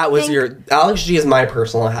 But Alex G is my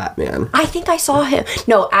personal Hat Man. I think I saw him.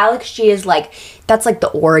 No, Alex G is like, that's like the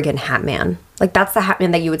Oregon Hat Man. Like, that's the Hat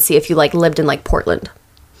Man that you would see if you like lived in like Portland.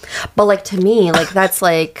 But like to me, like that's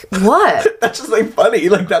like what? That's just like funny.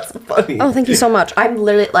 Like that's funny. Oh, thank you so much. I'm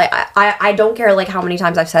literally like I don't care like how many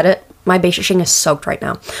times I've said it. My beishing is soaked right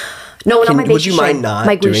now. No, not my beishing. Would you mind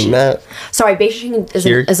not doing that? Sorry, beishing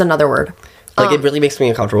is another word. Like it really makes me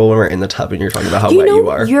uncomfortable when we're in the tub and you're talking about how wet you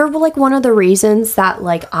are. You're like one of the reasons that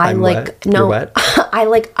like I'm like wet? no. You're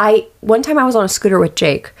wet? One time I was on a scooter with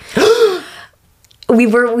Jake. We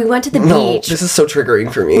went to the beach. This is so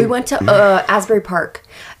triggering for me. We went to Asbury Park.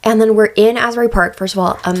 And then we're in Asbury Park. First of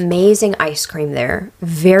all, amazing ice cream there.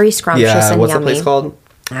 Very scrumptious and what's yummy. the place called?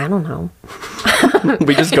 I don't know.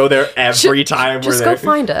 We just go there every time we're there. Just go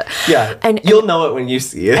find it. Yeah. And you'll know it when you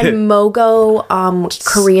see it. And Mogo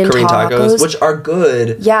Korean tacos. Which are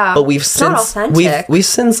good. Yeah. But we've since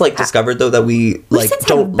like discovered though that we like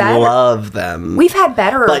don't love them. We've had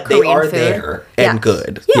better but Korean they are food. there and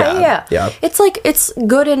good. Yeah. It's like it's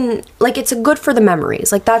good and like it's good for the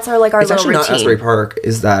memories. Like that's our little routine. It's actually not Asbury Park,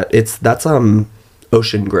 that's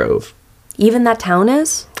Ocean Grove. Even that town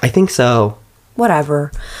is? I think so.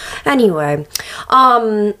 Whatever. Anyway,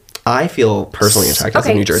 I feel personally attacked as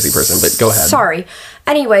a New Jersey person, but go ahead. Sorry.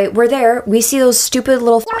 Anyway, we're there. We see those stupid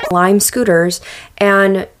little lime scooters,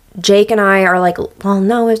 and Jake and I are like, well,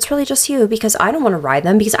 no, it's really just you, because I don't want to ride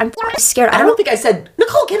them because I'm scared. I don't think I said,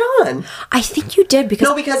 Nicole, get on. I think you did because...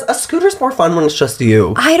 No, because a scooter's more fun when it's just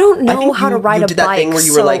you. I don't know how to ride a bike. You did that thing where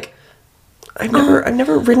you were like, I've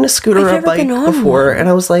never ridden a scooter or a bike before. And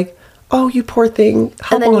I was like, oh, you poor thing.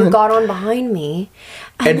 And then you got on behind me.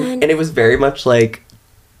 And it was very much like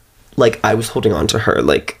I was holding on to her.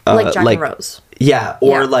 Like Jack and Rose. Yeah.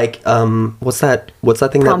 Or like, what's that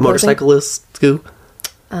thing that motorcyclists do?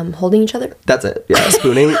 Holding each other? That's it. Yeah,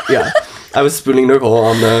 spooning. Yeah. I was spooning Nicole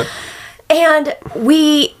on the... And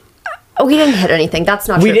we didn't hit anything. That's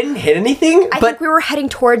not true. We didn't hit anything? I think we were heading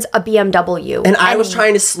towards a BMW. And I was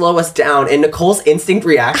trying to slow us down, and Nicole's instinct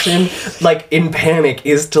reaction, like, in panic,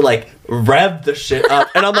 is to, like, rev the shit up.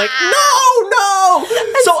 And I'm like, no!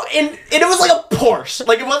 So, and it was like a Porsche.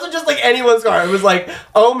 Like, it wasn't just, like, anyone's car. It was like,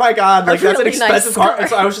 oh my god, like, that's an expensive car. And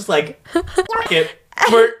so I was just like, fuck it.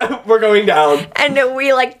 We're going down. And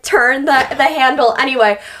we like turn the handle.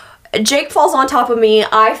 Anyway, Jake falls on top of me.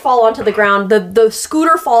 I fall onto the ground. The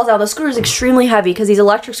scooter falls out. The scooter is extremely heavy because these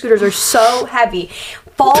electric scooters are so heavy.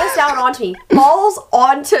 Falls down onto me. Falls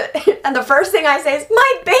onto... And the first thing I say is,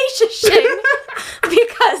 my Beishishing.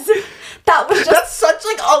 Because... That was just... That's such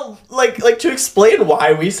like to explain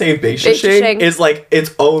why we say Beishishing is like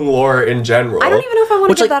its own lore in general. I don't even know if I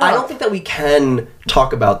want to give that up. I don't think that we can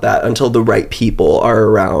talk about that until the right people are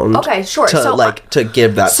around. Okay, sure. To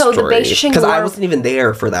give that story. So the Beishishing because I wasn't even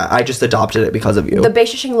there for that. I just adopted it because of you. The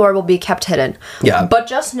Beishishing lore will be kept hidden. Yeah. But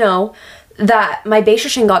just know that my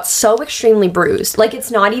Beishishing got so extremely bruised. Like,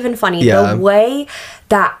 it's not even funny. Yeah. The way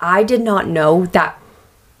that I did not know that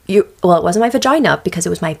well, it wasn't my vagina because it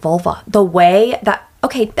was my vulva. The way that...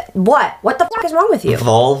 Okay, what? What the fuck is wrong with you?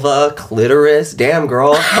 Vulva, clitoris. Damn,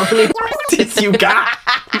 girl. How many did you got?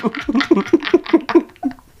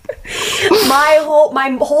 My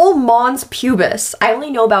whole mons pubis. I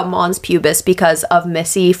only know about mons pubis because of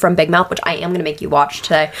Missy from Big Mouth, which I am going to make you watch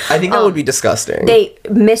today. I think that would be disgusting.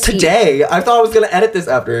 Missy... Today? I thought I was going to edit this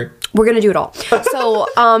after. We're going to do it all. So,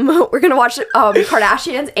 we're going to watch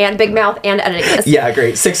Kardashians and Big Mouth and editing this. Yeah,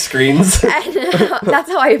 great. 6 screens. And that's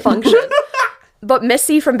how I function. But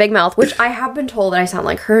Missy from Big Mouth, which I have been told that I sound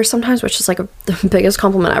like her sometimes, which is like the biggest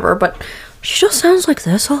compliment ever, but she just sounds like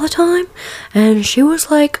this all the time. And she was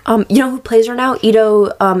like, you know who plays her now?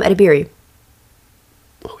 Ito Edibiri.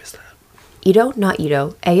 Who is that? Ito? Not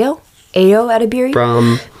Ito. Ayo? Ayo Edibiri?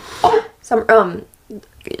 From? Some,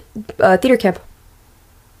 theater camp.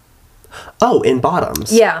 Oh, in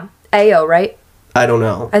Bottoms. Yeah. Ayo, right? I don't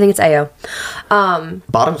know. I think it's Ayo.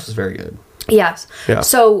 Bottoms was very good. Yes. Yeah.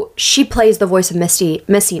 So she plays the voice of Missy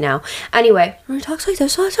now. Anyway, she talks like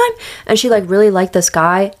this all the time. And she like really liked this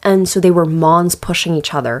guy. And so they were mons pushing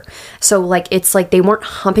each other. So like it's like they weren't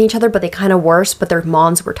humping each other, but they kind of were. But their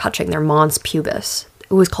mons were touching. Their mons pubis.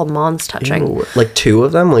 It was called mons touching. Ew. Like 2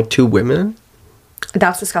 of them? Like 2 women?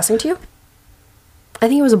 That's disgusting to you? I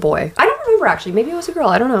think it was a boy. I don't remember actually. Maybe it was a girl.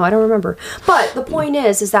 I don't know. I don't remember. But the point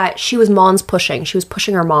is that she was mons pushing. She was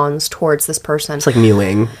pushing her mons towards this person. It's like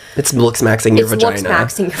mewing. It's looks maxing your vagina. It's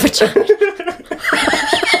looks maxing your vagina.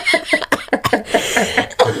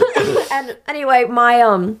 And anyway, my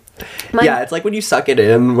yeah, it's like when you suck it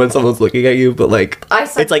in when someone's looking at you, but like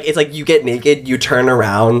it's like you get naked, you turn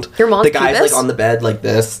around, your mons the guy's pubis? like on the bed like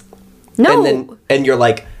this. No. And you're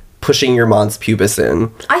like pushing your mons pubis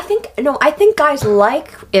in. I think guys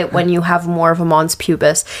like it when you have more of a mons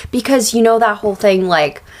pubis because you know that whole thing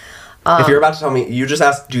like if you're about to tell me, you just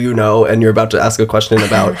asked, do you know, and you're about to ask a question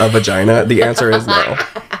about a vagina, the answer is no.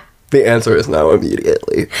 The answer is no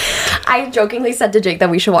immediately. I jokingly said to Jake that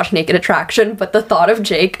we should watch Naked Attraction, but the thought of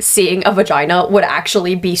Jake seeing a vagina would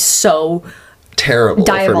actually be so terrible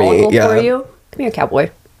diabolical for me. Yeah. for you. Come here,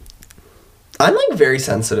 cowboy. I'm like very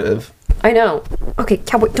sensitive. I know. Okay,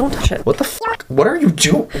 cowboy, don't touch it. What the fuck? What are you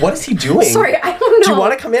doing? What is he doing? Sorry, I don't know. Do you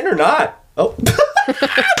want to come in or not? Oh. You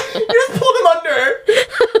just pulled him under.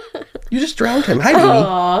 You just drowned him. Hi, Mimi.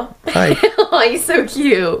 Aww. Hi. Aw, he's so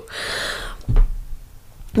cute.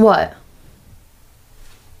 What?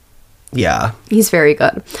 Yeah. He's very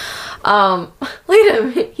good. Look at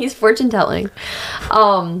him. He's fortune telling.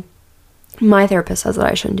 My therapist says that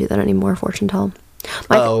I shouldn't do that anymore, fortune tell.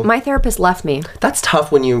 My therapist left me. That's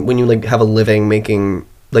tough when you like have a living making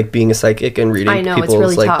like being a psychic and reading people's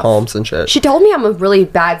really like tough. palms and shit. She told me I'm a really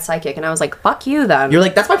bad psychic, and I was like, "Fuck you, then." You're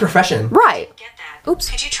like, that's my profession, right? Get that. Oops.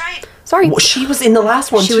 Could you try it? Sorry. Well, she was in the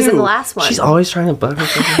last one. She was in the last one. She's always trying to bug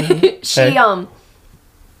her. She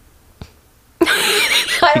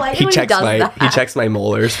I like it when he does that. He checks my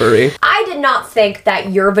molars for me. I did not think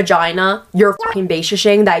that your vagina, your fucking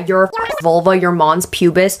Beishishing, that your vulva, your mons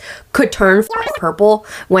pubis could turn purple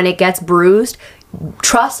when it gets bruised.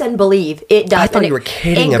 Trust and believe it does. I thought you were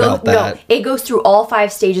kidding about that. No, it goes through all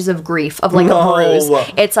 5 stages of grief of like a bruise.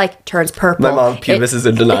 It's like turns purple. My mom pubis is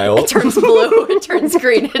in denial. It turns blue. It turns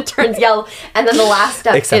green. It turns yellow. And then the last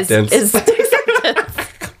step Acceptance. is acceptance.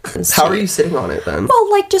 How are you sitting on it then?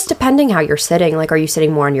 Well, like just depending how you're sitting. Like, are you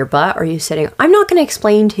sitting more on your butt? Are you sitting? I'm not going to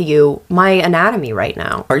explain to you my anatomy right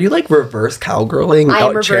now. Are you like reverse cowgirling I am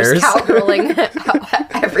out reverse chairs? cowgirling.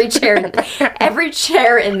 Every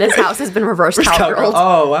chair in this house has been reverse cowgirled.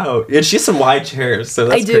 Oh wow, and she has some wide chairs, so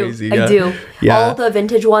that's crazy. Yeah. I do. Yeah. All the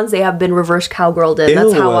vintage ones, they have been reverse cowgirled in.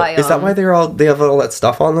 That's how I. Is that why they have all that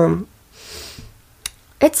stuff on them?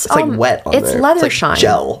 It's like wet on it's there. leather It's like shine.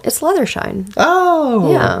 gel. It's leather shine.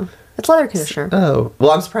 Oh. Yeah. It's leather conditioner. Oh.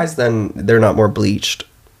 Well, I'm surprised then they're not more bleached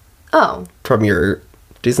Oh. from your...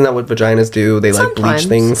 Isn't that what vaginas do? They like bleach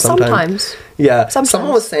things sometimes? Sometimes. Yeah. Sometimes.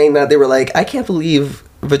 Someone was saying that. They were like, I can't believe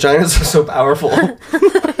vaginas are so powerful.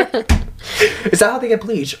 Is that how they get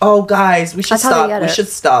bleach? Oh, guys, we should That's how they stop. get We it. should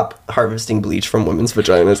stop harvesting bleach from women's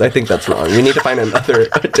vaginas. I think that's wrong. We need to find a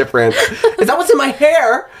different... Is that what's in my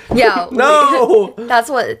hair? Yeah. No. That's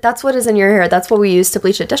what is in your hair. That's what we use to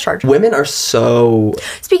bleach at discharge. Women are so...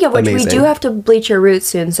 Speaking of which, we amazing. do have to bleach your roots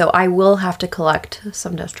soon, so I will have to collect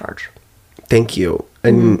some discharge. Thank you.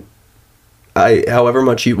 And however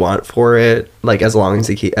much you want for it, like as long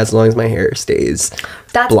as my hair stays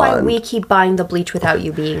That's blonde. why we keep buying the bleach without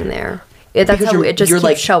you being there. That's Because how it just you're keeps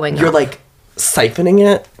like, showing You're up. like siphoning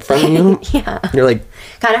it from you. Yeah. You're like,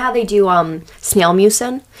 Kind of how they do snail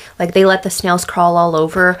mucin. Like they let the snails crawl all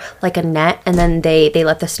over like a net, and then they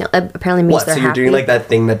let the snail apparently means what? they're So you're happy. doing like that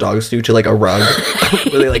thing that dogs do to like a rug,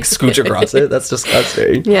 where they like scooch across it. That's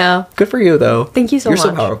disgusting. Yeah. Good for you though. Thank you so You're so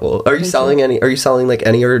much. powerful. Are you selling any? Are you selling like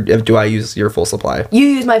any, or do I use your full supply? You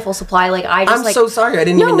use my full supply. Like I just I'm so sorry. I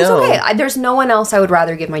didn't even know. No, it's okay. There's no one else I would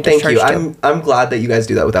rather give my Thank discharge you. to. I'm glad that you guys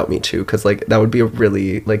do that without me too, because like that would be a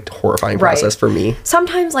really like horrifying Right. process for me.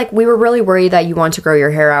 Sometimes, like, we were really worried that you want to grow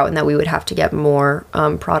your hair out and that we would have to get more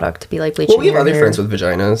product to be like bleaching. Well, we have your other hair. friends with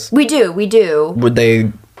vaginas. We do. Would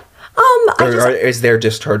they? I Is their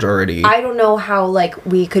discharge already? I don't know how like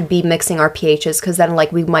we could be mixing our pHs because then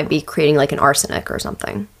like we might be creating like an arsenic or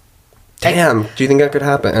something. Damn. Do you think that could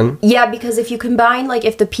happen? Yeah, because if you combine like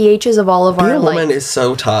if the pHs of all of Being our a like woman is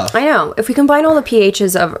so tough. I know. If we combine all the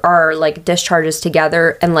pHs of our like discharges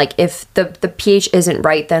together and like if the pH isn't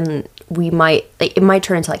right, then we might like, it might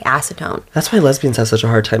turn into like acetone. That's why lesbians have such a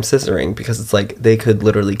hard time scissoring, because it's like they could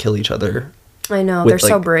literally kill each other. I know. With, They're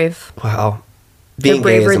so like, brave. Wow. They're Being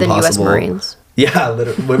gay braver is than US impossible. Marines. Yeah,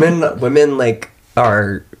 literally. Women like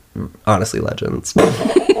are honestly legends.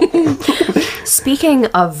 Speaking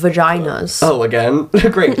of vaginas, Oh, again?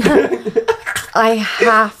 Great. I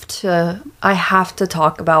have to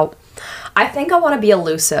talk about. I think I want to be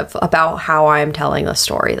elusive about how I'm telling this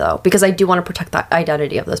story, though, because I do want to protect the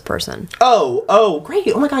identity of this person. Oh, great.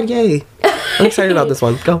 Oh my god, yay. I'm excited about this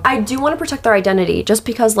one. Go. I do want to protect their identity, just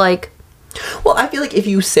because, like, Well, I feel like if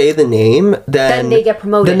you say the name, then they get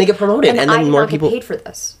promoted. and I then do more not people get paid for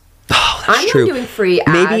this. Oh, that's I'm true. not doing free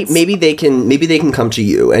ads. Maybe they can come to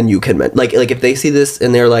you, and you can like if they see this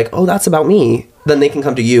and they're like, oh, that's about me, then they can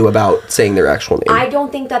come to you about saying their actual name. I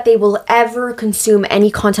don't think that they will ever consume any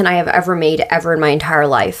content I have ever made ever in my entire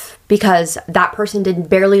life, because that person did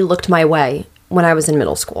barely looked my way when I was in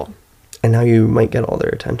middle school. And now you might get all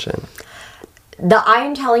their attention. I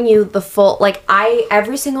am telling you the full, like,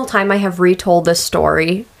 every single time I have retold this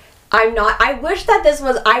story, I wish that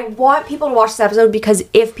I want people to watch this episode, because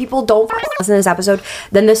if people don't listen to this episode,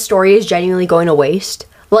 then this story is genuinely going to waste.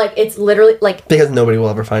 Like, it's literally, like... Because nobody will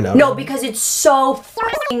ever find out. No, because it's so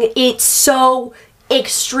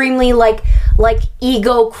extremely, like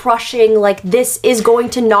ego-crushing, like, this is going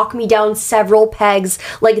to knock me down several pegs,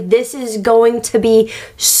 like, this is going to be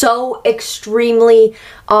so extremely,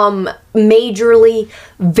 majorly,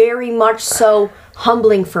 very much so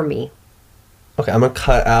humbling for me. Okay, I'm gonna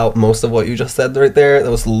cut out most of what you just said right there. That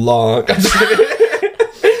was long.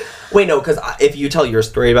 Wait, no, because if you tell your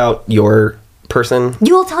story about your person,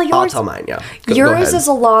 You will tell yours. I'll tell mine. Yeah, go Yours ahead. is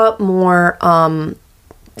a lot more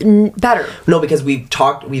better. No, because we've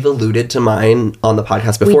alluded to mine on the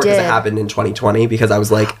podcast before, because it did. happened in 2020, because I was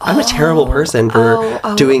like, I'm a terrible person for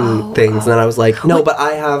doing things, and then I was like, no, but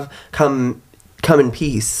I have come in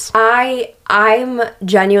peace. I'm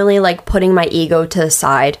genuinely, like, putting my ego to the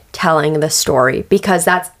side telling the story, because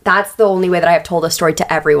that's the only way that I have told a story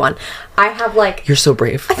to everyone. I have, like... You're so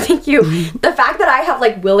brave. Thank you. The fact that I have,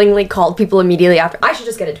 like, willingly called people immediately after... I should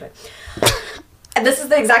just get into it. And this is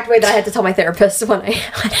the exact way that I had to tell my therapist when I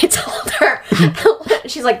told her.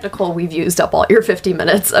 She's like, Nicole, we've used up all your 50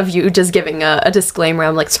 minutes of you just giving a disclaimer.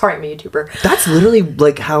 I'm like, sorry, I'm a YouTuber. That's literally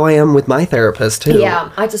like how I am with my therapist too.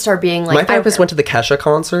 Yeah, I had to start being like... My therapist went to the Kesha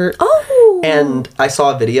concert. Oh! And I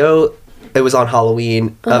saw a video, it was on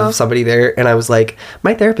Halloween, of somebody there, and I was like,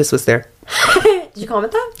 my therapist was there. Did you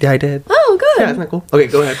comment that? Yeah, I did. Oh, good. Yeah, isn't that cool? Okay,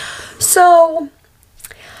 go ahead. So,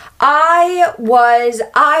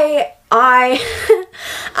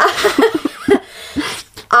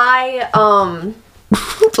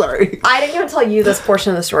 Sorry. I didn't even tell you this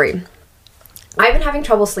portion of the story. I've been having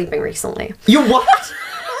trouble sleeping recently. You what?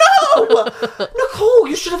 No! Nicole,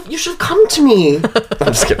 you should have come to me.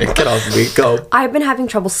 I'm just kidding. Get off of me. Go. I've been having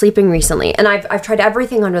trouble sleeping recently, and I've tried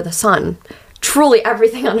everything under the sun. Truly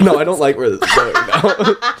everything under the sun. No, I don't like where this is going now.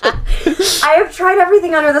 I have tried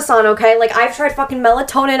everything under the sun, okay? Like, I've tried fucking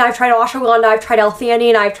melatonin, I've tried ashwagandha, I've tried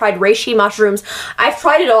L-theanine, I've tried reishi mushrooms. I've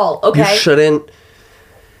tried it all, okay?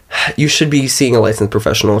 You should be seeing a licensed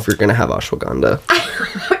professional if you're going to have ashwagandha.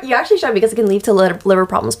 You actually should, because it can lead to liver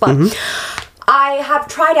problems, but I have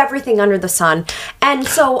tried everything under the sun, and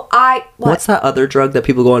so What's that other drug that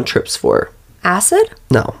people go on trips for? Acid?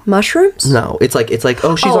 No. Mushrooms? No. It's like,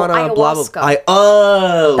 oh, she's on a ayahuasca. blah,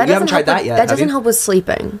 blah. You haven't tried that yet, That doesn't help with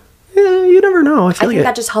sleeping. Yeah, you never know. I think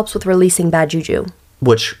that just helps with releasing bad juju.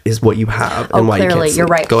 Which is what you have and why you can't sleep. You're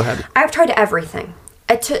right. Go ahead. I've tried everything.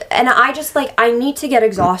 And I just, like, I need to get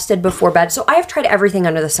exhausted before bed. So I have tried everything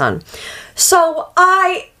under the sun. So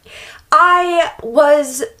I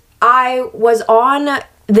was on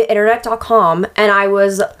the internet.com, and I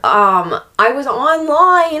was online,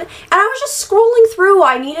 and I was just scrolling through.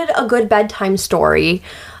 I needed a good bedtime story.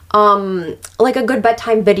 Like a good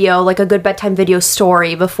bedtime video, like a good bedtime video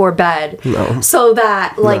story before bed. No. So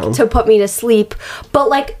that, like, to put me to sleep. But,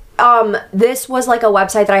 like, this was, like, a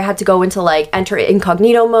website that I had to go into, like, enter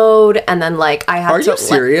incognito mode, and then, like, I had Are to... you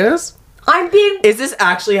serious? Is this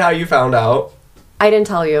actually how you found out? I didn't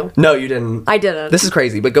tell you. No, you didn't. I didn't. This is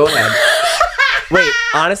crazy, but go ahead. Wait,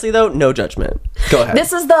 honestly though, no judgment. Go ahead.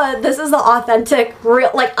 This is the authentic,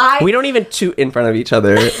 real, like, We don't even toot in front of each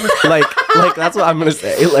other. like that's what I'm gonna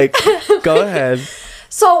say. Like, go ahead.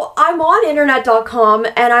 So I'm on internet.com,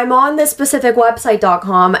 and I'm on this specific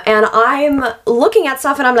website.com, and I'm looking at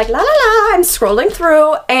stuff, and I'm like, la la la, I'm scrolling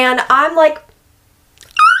through, and I'm like,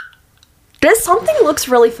 something looks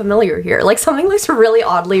really familiar here. Like, something looks really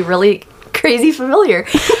oddly, really crazy familiar.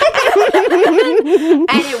 And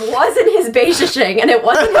it wasn't his Beijing, and it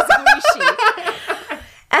wasn't his Guishi.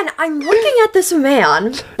 And I'm looking at this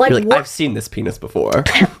man, like, I've seen this penis before.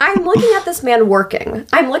 I'm looking at this man working.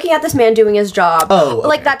 I'm looking at this man doing his job. Oh, okay.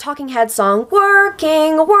 Like that Talking Heads song,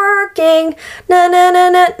 working, na na na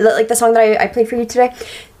na. Like the song that I played for you today.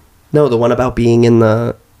 No, the one about being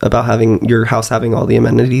about having your house having all the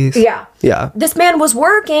amenities. Yeah. Yeah. This man was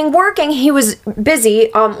working. He was busy.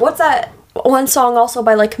 What's that one song also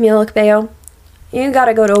by, like, Camila Cabello? You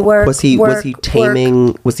gotta go to work. Was he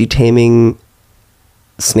taming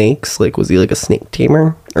snakes? Like, was he like a snake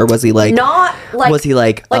tamer, or was he like not like was he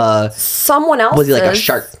like someone else? Was he like a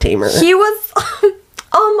shark tamer? He was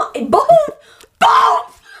both.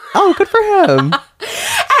 Oh, good for him.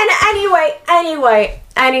 And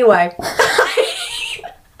anyway.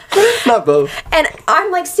 Not both. And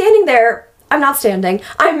I'm like standing there. I'm not standing.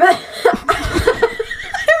 I'm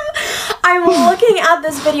looking at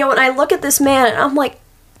this video, and I look at this man, and I'm like,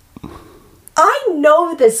 I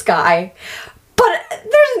know this guy, but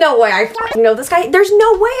there's no way I fucking know this guy. There's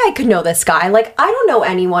no way I could know this guy. Like, I don't know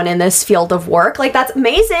anyone in this field of work. Like, that's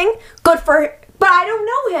amazing. Good for, but I don't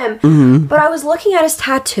know him. Mm-hmm. But I was looking at his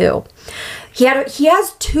tattoo. He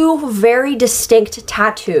has two very distinct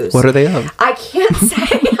tattoos. What are they of? I can't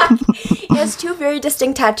say. He has two very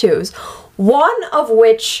distinct tattoos. One of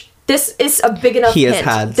which, this is a big enough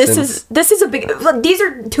hint. This is a big. These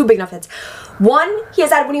are two big enough hints. One, he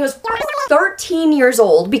has had when he was 13 years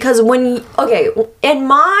old, because in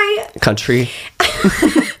my country.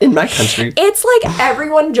 In my country. It's like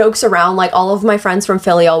everyone jokes around, like all of my friends from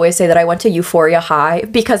Philly always say that I went to Euphoria High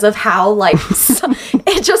because of how, like,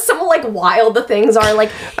 it's just some, like, wild the things are,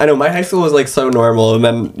 like. I know, my high school was, like, so normal, and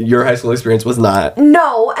then your high school experience was not.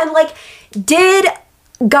 No, and, like, did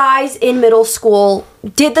guys in middle school,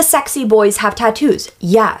 did the sexy boys have tattoos?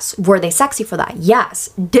 Yes. Were they sexy for that? Yes.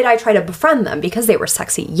 Did I try to befriend them because they were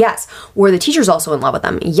sexy? Yes. Were the teachers also in love with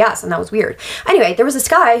them? Yes. And that was weird. Anyway, there was this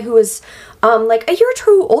guy who was like a year or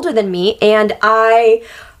two older than me, and I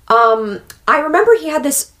remember he had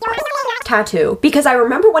this tattoo, because I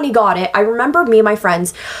remember when he got it, I remember me and my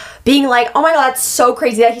friends being like, oh my god, that's so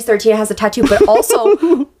crazy that he's 13 and has a tattoo, but also,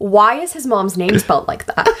 why is his mom's name spelled like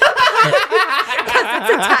that? Because it's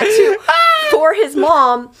a tattoo for his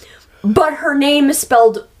mom, but her name is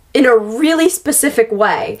spelled in a really specific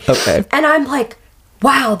way. Okay. And I'm like,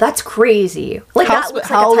 wow, that's crazy. Like, that looks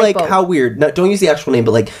like a typo. How weird. No, don't use the actual name,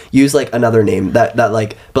 but like use like another name that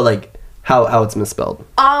like, but like how it's misspelled.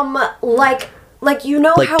 Like you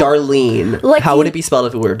know like how Darlene. like how you, would it be spelled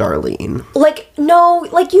if it were Darlene? Like no,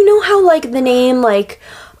 like you know how like the name like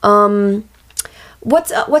what's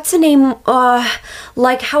the name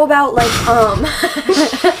like how about like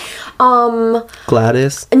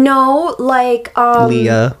Gladys. No, like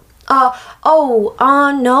Leah. No.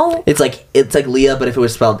 It's like Leah, but if it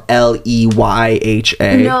was spelled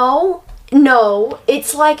Leyha. No.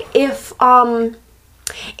 It's like if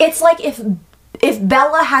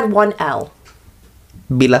Bella had one L.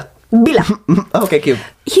 Bila. Okay, cute.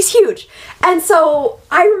 He's huge. And so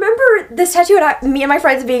I remember this tattoo and me and my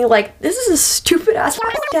friends being like, this is a stupid ass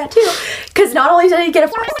tattoo. Because not only did he get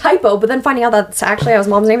a typo, but then finding out that's actually how his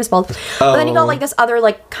mom's name is spelled. But then he got like this other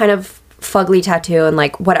like kind of fugly tattoo and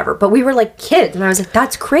like whatever. But we were like kids and I was like,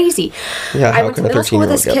 that's crazy. Yeah, I went to middle school with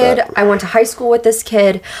this kid. I went to high school with this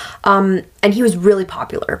kid. And he was really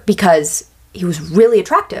popular because he was really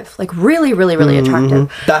attractive. Like really, really, really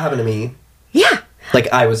attractive. That happened to me. Yeah. Like,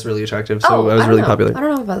 I was really attractive, so I was really popular. I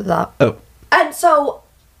don't know about that. Oh. And so,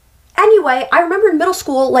 anyway, I remember in middle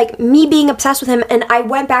school, like, me being obsessed with him, and I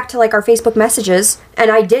went back to, like, our Facebook messages, and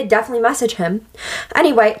I did definitely message him.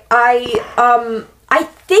 Anyway, I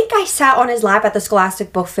think I sat on his lap at the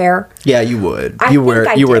Scholastic Book Fair. Yeah, you would. You were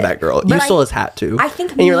that girl. You stole his hat, too. I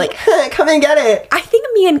think and you were like, come and get it. I think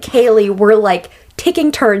me and Kaylee were, like,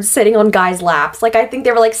 taking turns sitting on guys' laps. Like, I think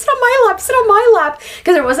they were like, sit on my lap,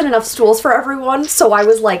 because there wasn't enough stools for everyone, so I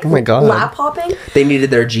was like, oh my God, lap hopping. They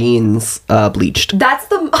needed their jeans bleached. That's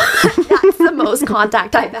the most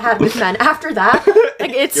contact I've had with men. After that,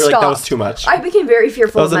 like, it stopped. Like, that was too much. I became very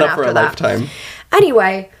fearful of men after that. That was enough for a lifetime.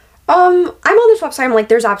 Anyway, I'm on this website, I'm like,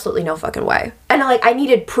 there's absolutely no fucking way. And like, I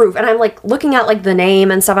needed proof. And I'm like, looking at like the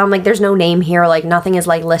name and stuff, I'm like, there's no name here, like nothing is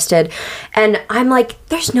like listed. And I'm like,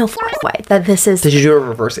 there's no fucking way that this is... Did you do a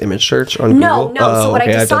reverse image search on Google? No. So what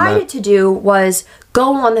I decided to do was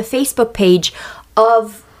go on the Facebook page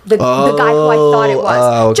of the guy who I thought it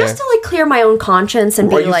was. Okay. Just to like clear my own conscience and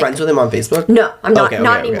be like... Are you friends with him on Facebook? No, I'm not.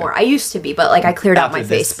 Not anymore. I used to be, but like I cleared out my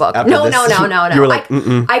Facebook. No. You were like,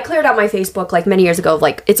 I cleared out my Facebook like many years ago.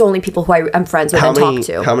 Like it's only people who I'm friends with and talk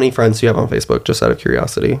to. How many friends do you have on Facebook? Just out of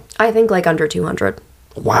curiosity. I think like under 200.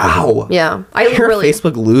 Wow. Yeah. You're a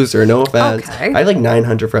Facebook loser. No offense. Okay. I have like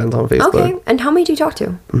 900 friends on Facebook. Okay. And how many do you talk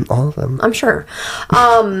to? All of them. I'm sure.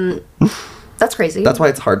 That's crazy. That's why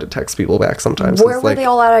it's hard to text people back sometimes. Where were they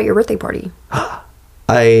all at your birthday party?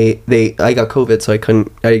 I got COVID, so I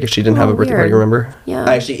couldn't. I actually didn't have a birthday party. Remember? Yeah.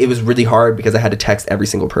 It was really hard because I had to text every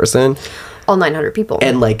single person. All 900 people.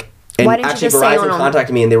 And why didn't actually you just Verizon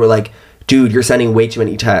contacted me and they were like, "Dude, you're sending way too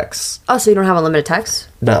many texts." Oh, so you don't have unlimited texts?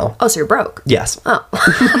 No. Oh, so you're broke? Yes. Oh.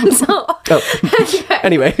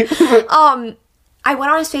 Anyway. I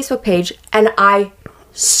went on his Facebook page and I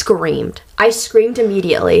screamed. I screamed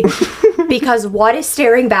immediately because what is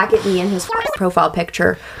staring back at me in his profile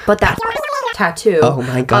picture but that tattoo of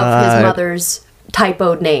his mother's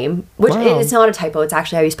typoed name, which it's not a typo, it's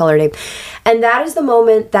actually how you spell her name. And that is the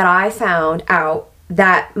moment that I found out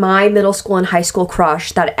that my middle school and high school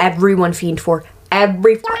crush that everyone fiended for,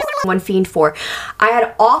 I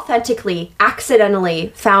had authentically,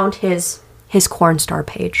 accidentally found his Cornstar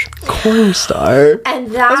page. Cornstar?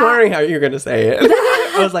 And that... I was wondering how you were going to say it.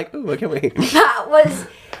 I was like, ooh, I can't wait. That was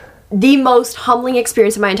the most humbling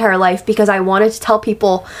experience of my entire life because I wanted to tell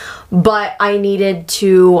people, but I needed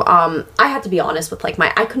to, I had to be honest with like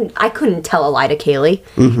I couldn't tell a lie to Kaylee.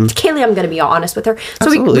 Mm-hmm. Kaylee, I'm going to be honest with her.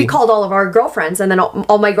 So we called all of our girlfriends and then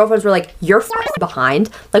all my girlfriends were like, you're behind.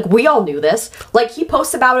 Like we all knew this. Like he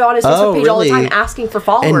posts about it on his Facebook page all the time asking for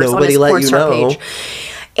followers on his Cornstar page.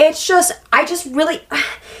 It's just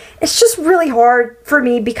really hard for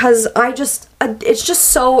me because it's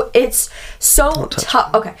so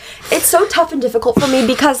tough. Okay. It's so tough and difficult for me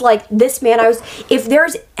because like this man, if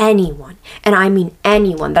there's anyone, and I mean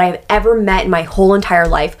anyone that I've ever met in my whole entire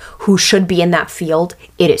life who should be in that field,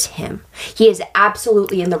 it is him. He is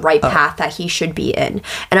absolutely in the right path that he should be in.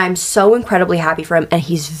 And I'm so incredibly happy for him. And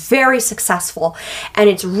he's very successful. And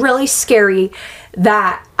it's really scary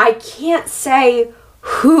that I can't say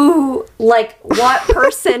who, like, what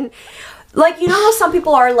person, like, you know how some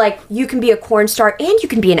people are like, you can be a corn star and you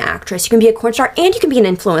can be an actress, you can be a corn star and you can be an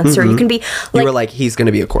influencer, you can be like, you were like, he's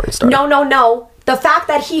gonna be a corn star. No, the fact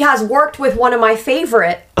that he has worked with one of my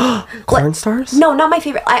favorite corn stars? No, not my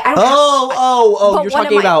favorite. I don't you're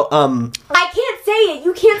talking about I can't can't say it.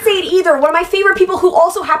 You can't say it either. One of my favorite people who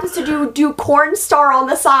also happens to do corn star on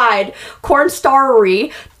the side, corn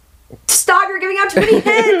starry. Stop, you're giving out too many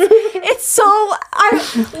hints. It's so, I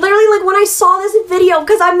literally, like, when I saw this video,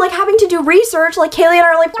 because I'm, like, having to do research, like, Kaylee and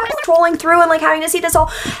I are, like, scrolling through and, like, having to see this all,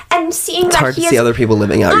 and seeing It's that hard to see other people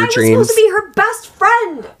living out your dreams. I was supposed to be her best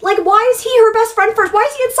friend. Like, why is he her best friend first? Why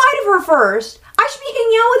is he inside of her first? I should be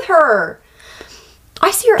hanging out with her.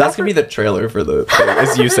 I see her. That's gonna be the trailer for the thing,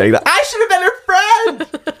 is you saying that. I should have been her friend!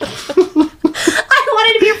 I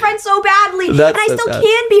wanted to be her friend so badly. That's and I so still sad.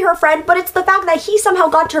 can be her friend, but it's the fact that he somehow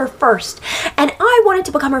got to her first. And I wanted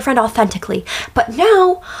to become her friend authentically. But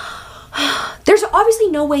now, there's obviously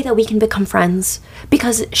no way that we can become friends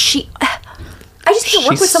because I just can't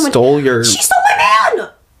work with someone. She stole my man!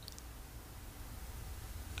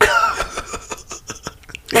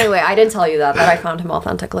 Anyway, I didn't tell you that I found him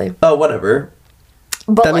authentically. Oh, whatever.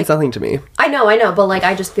 But That like, means nothing to me. I know, but like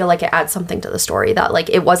I just feel like it adds something to the story that like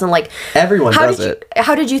it wasn't like Everyone does it.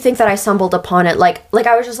 How did you think that I stumbled upon it? Like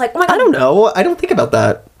I was just like, oh my god. I don't know. I don't think about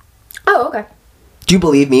that. Oh, okay. Do you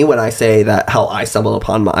believe me when I say that how I stumbled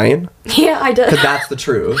upon mine? Yeah, I did. Because that's the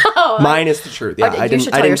truth. Mine is the truth. Yeah, you I should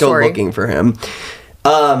didn't tell your go story. looking for him.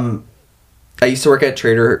 I used to work at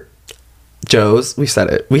Trader Joe's. We said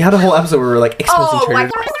it. We had a whole episode where we were like exposing Oh, Trader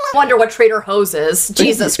I wonder what Trader Hose is.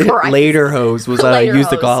 Jesus Christ. Later hose was Later used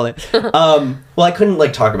to hose. call it. Well, I couldn't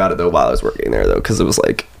like talk about it though while I was working there though because it was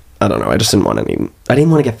like I don't know. I just didn't want any. I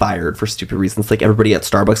didn't want to get fired for stupid reasons. Like everybody at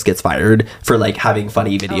Starbucks gets fired for like having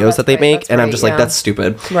funny videos that's that they right, make, that's and I'm right, just like yeah. that's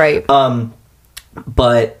stupid. Right.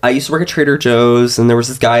 But I used to work at Trader Joe's, and there was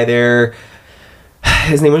this guy there.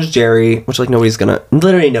 His name was Jerry, which like nobody's gonna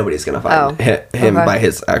find him okay. by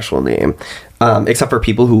his actual name, except for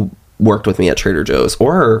people who worked with me at Trader Joe's,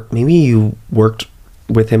 or maybe you worked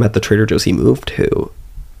with him at the Trader Joe's he moved to.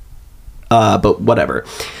 But whatever.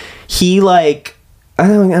 He like I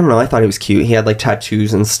don't know. I thought he was cute. He had like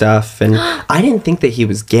tattoos and stuff, and I didn't think that he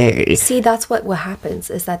was gay. See, that's what happens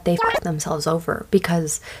is that they f themselves over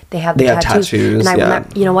because they have tattoos. And I yeah.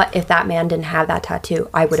 remember, you know what? If that man didn't have that tattoo,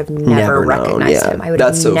 I would have never known, recognized yeah. him. I would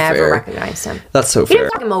That's so have never fair. recognized him. That's so He fair.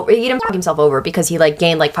 didn't fuck him over. He didn't fuck himself over because he like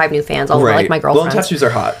gained like 5 new fans. All over like my Well, girlfriends. tattoos are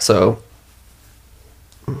hot, so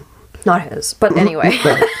Not his, but anyway.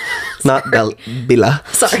 not Bila.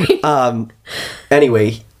 Sorry.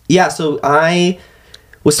 Anyway, yeah. So I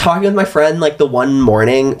was talking with my friend like the one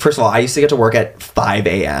morning. First of all, I used to get to work at 5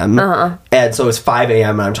 a.m. And so it's 5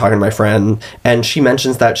 a.m. and I'm talking to my friend, and she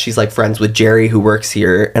mentions that she's like friends with Jerry who works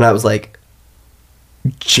here, and I was like,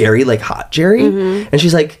 Jerry, like hot Jerry? And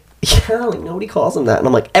she's like, yeah, like nobody calls him that, and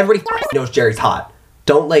I'm like, everybody knows Jerry's hot.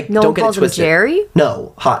 Don't like No don't one get it calls him twisted. Jerry?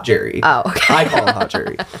 No, hot Jerry. Oh, okay. I call him hot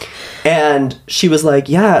Jerry. And she was like,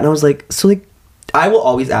 yeah, and I was like, so like I will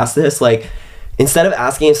always ask this, like instead of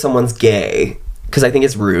asking if someone's gay, because I think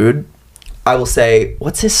it's rude, I will say,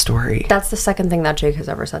 what's his story? That's the second thing that Jake has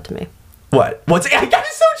ever said to me. What? That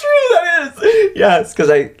is so true. That is. Yes, because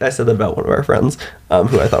I said that about one of our friends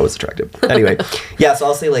who I thought was attractive. Anyway, yeah, so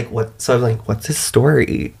I'll say, like, what? So I'm like, what's his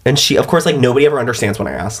story? And she, of course, like, nobody ever understands when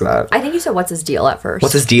I ask that. I think you said, what's his deal at first?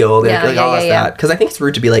 What's his deal? Yeah, I'll ask yeah. that. Because I think it's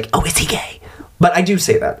rude to be like, oh, is he gay? But I do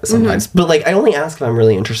say that sometimes. But, like, I only ask if I'm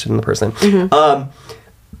really interested in the person.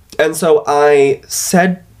 And so I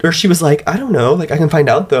said, or she was like, I don't know. Like, I can find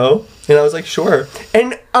out, though. And I was like, sure.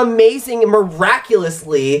 And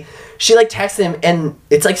miraculously, she, like, texts him, and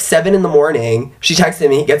it's, like, 7 in the morning. She texts him,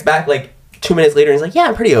 and he gets back, like, 2 minutes later, and he's like, yeah,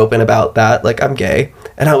 I'm pretty open about that. Like, I'm gay.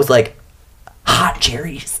 And I was like, hot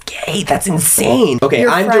Jerry's gay. That's insane. Okay,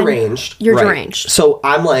 I'm deranged. You're right? deranged. So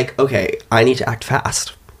I'm like, okay, I need to act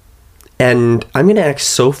fast. And I'm going to act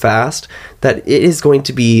so fast that it is going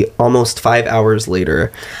to be almost 5 hours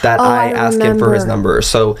later that I ask him for his number.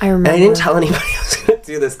 So and I didn't tell anybody I was going to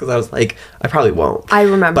do this because I was like, I probably won't. I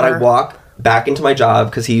remember. But I walk back into my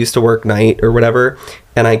job because he used to work night or whatever.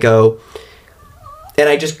 And I go, and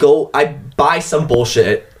I just go, I buy some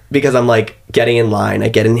bullshit because I'm like getting in line. I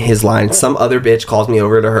get in his line. Some other bitch calls me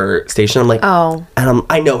over to her station. I'm like, oh. And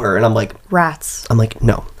I know her. And I'm like, rats. I'm like,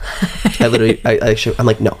 no. I literally, I'm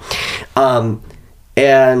like, no.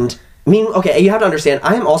 And I mean, okay, you have to understand,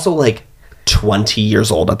 I am also like 20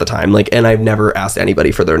 years old at the time. Like, and I've never asked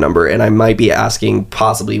anybody for their number. And I might be asking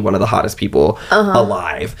possibly one of the hottest people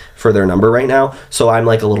alive for their number right now. So I'm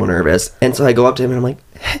like a little nervous. And so I go up to him and I'm like,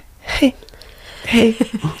 hey.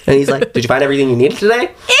 And he's like, did you find everything you needed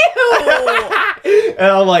today? Ew! And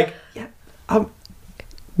I'm like, yeah,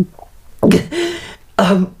 could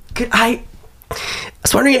I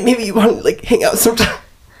was wondering if maybe you want to like hang out sometime.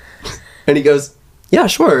 And he goes, yeah,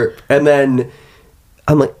 sure. And then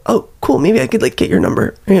I'm like, oh, cool, maybe I could like get your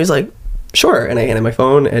number. And he was like, sure. And I hand him my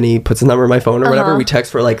phone, and he puts a number in my phone or whatever. We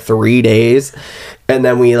text for like 3 days, and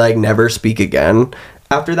then we like never speak again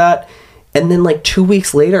after that. And then like 2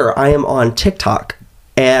 weeks later, I am on TikTok,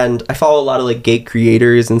 and I follow a lot of like gay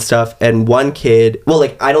creators and stuff. And one kid, well,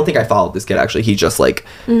 like I don't think I followed this kid actually. He just like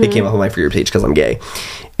it came up on my For You page because I'm gay,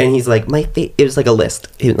 and he's like it was like a list.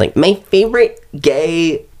 He was like my favorite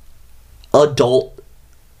gay adult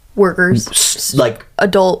workers, like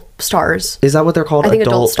adult stars. Is that what they're called? I think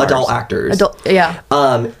adult stars. Actors. Yeah.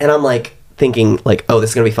 And I'm like thinking like, oh,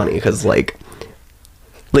 this is gonna be funny because like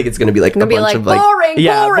it's gonna be like a bunch of like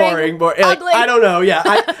boring. Like, I don't know. Yeah,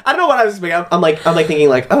 I don't know what I was thinking. I'm like thinking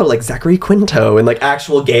like, oh, like Zachary Quinto and like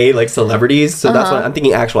actual gay like celebrities. So that's what I'm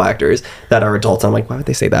thinking, actual actors that are adults. I'm like, why would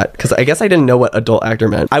they say that? Because I guess I didn't know what adult actor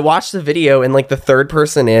meant. I watched the video, and like the third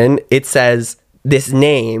person in, it says this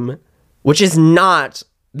name, which is not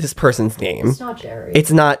this person's name. It's not Jerry.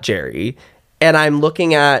 It's not Jerry. And I'm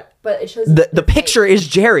looking at, but it shows the picture is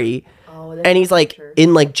Jerry. Oh, and he's like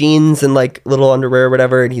in like jeans and like little underwear or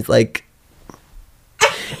whatever, and he's like,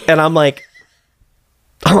 and I'm like,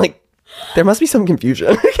 there must be some confusion.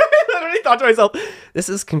 I literally thought to myself, this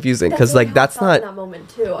is confusing because like that's not. In that moment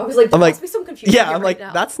too, I was like, there must be some confusion. Yeah, I'm like,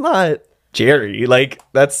 that's not Jerry. Like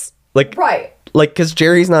that's like right. Like because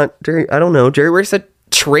Jerry's not Jerry. I don't know. Jerry works at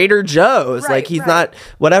Trader Joe's. Like he's not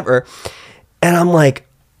whatever. And I'm like,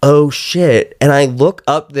 oh shit. And I look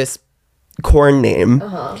up this corn name.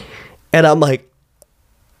 And I'm like,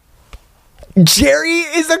 Jerry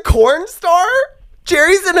is a corn star?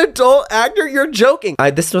 Jerry's an adult actor? You're joking.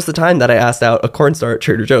 This was the time that I asked out a corn star at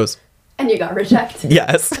Trader Joe's. And you got rejected.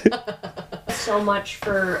 Yes. So much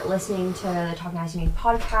for listening to the Talking Nice to Me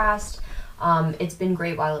podcast. It's been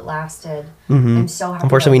great while it lasted. I'm so happy.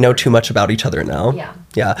 Unfortunately, we know too much about each other now.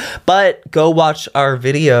 Yeah. But go watch our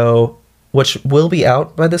video, which will be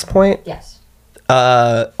out by this point. Yes.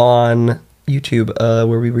 On YouTube,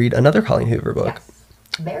 where we read another Colleen Hoover book.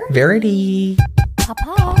 Yes. Verity.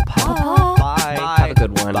 Papa. Bye. Have a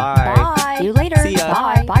good one. Bye. See you later. See ya.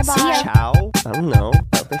 Bye. Bye. Ciao. I don't know.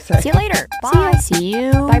 What they say. See you later. Bye. See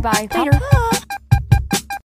you. Bye. Bye. Later.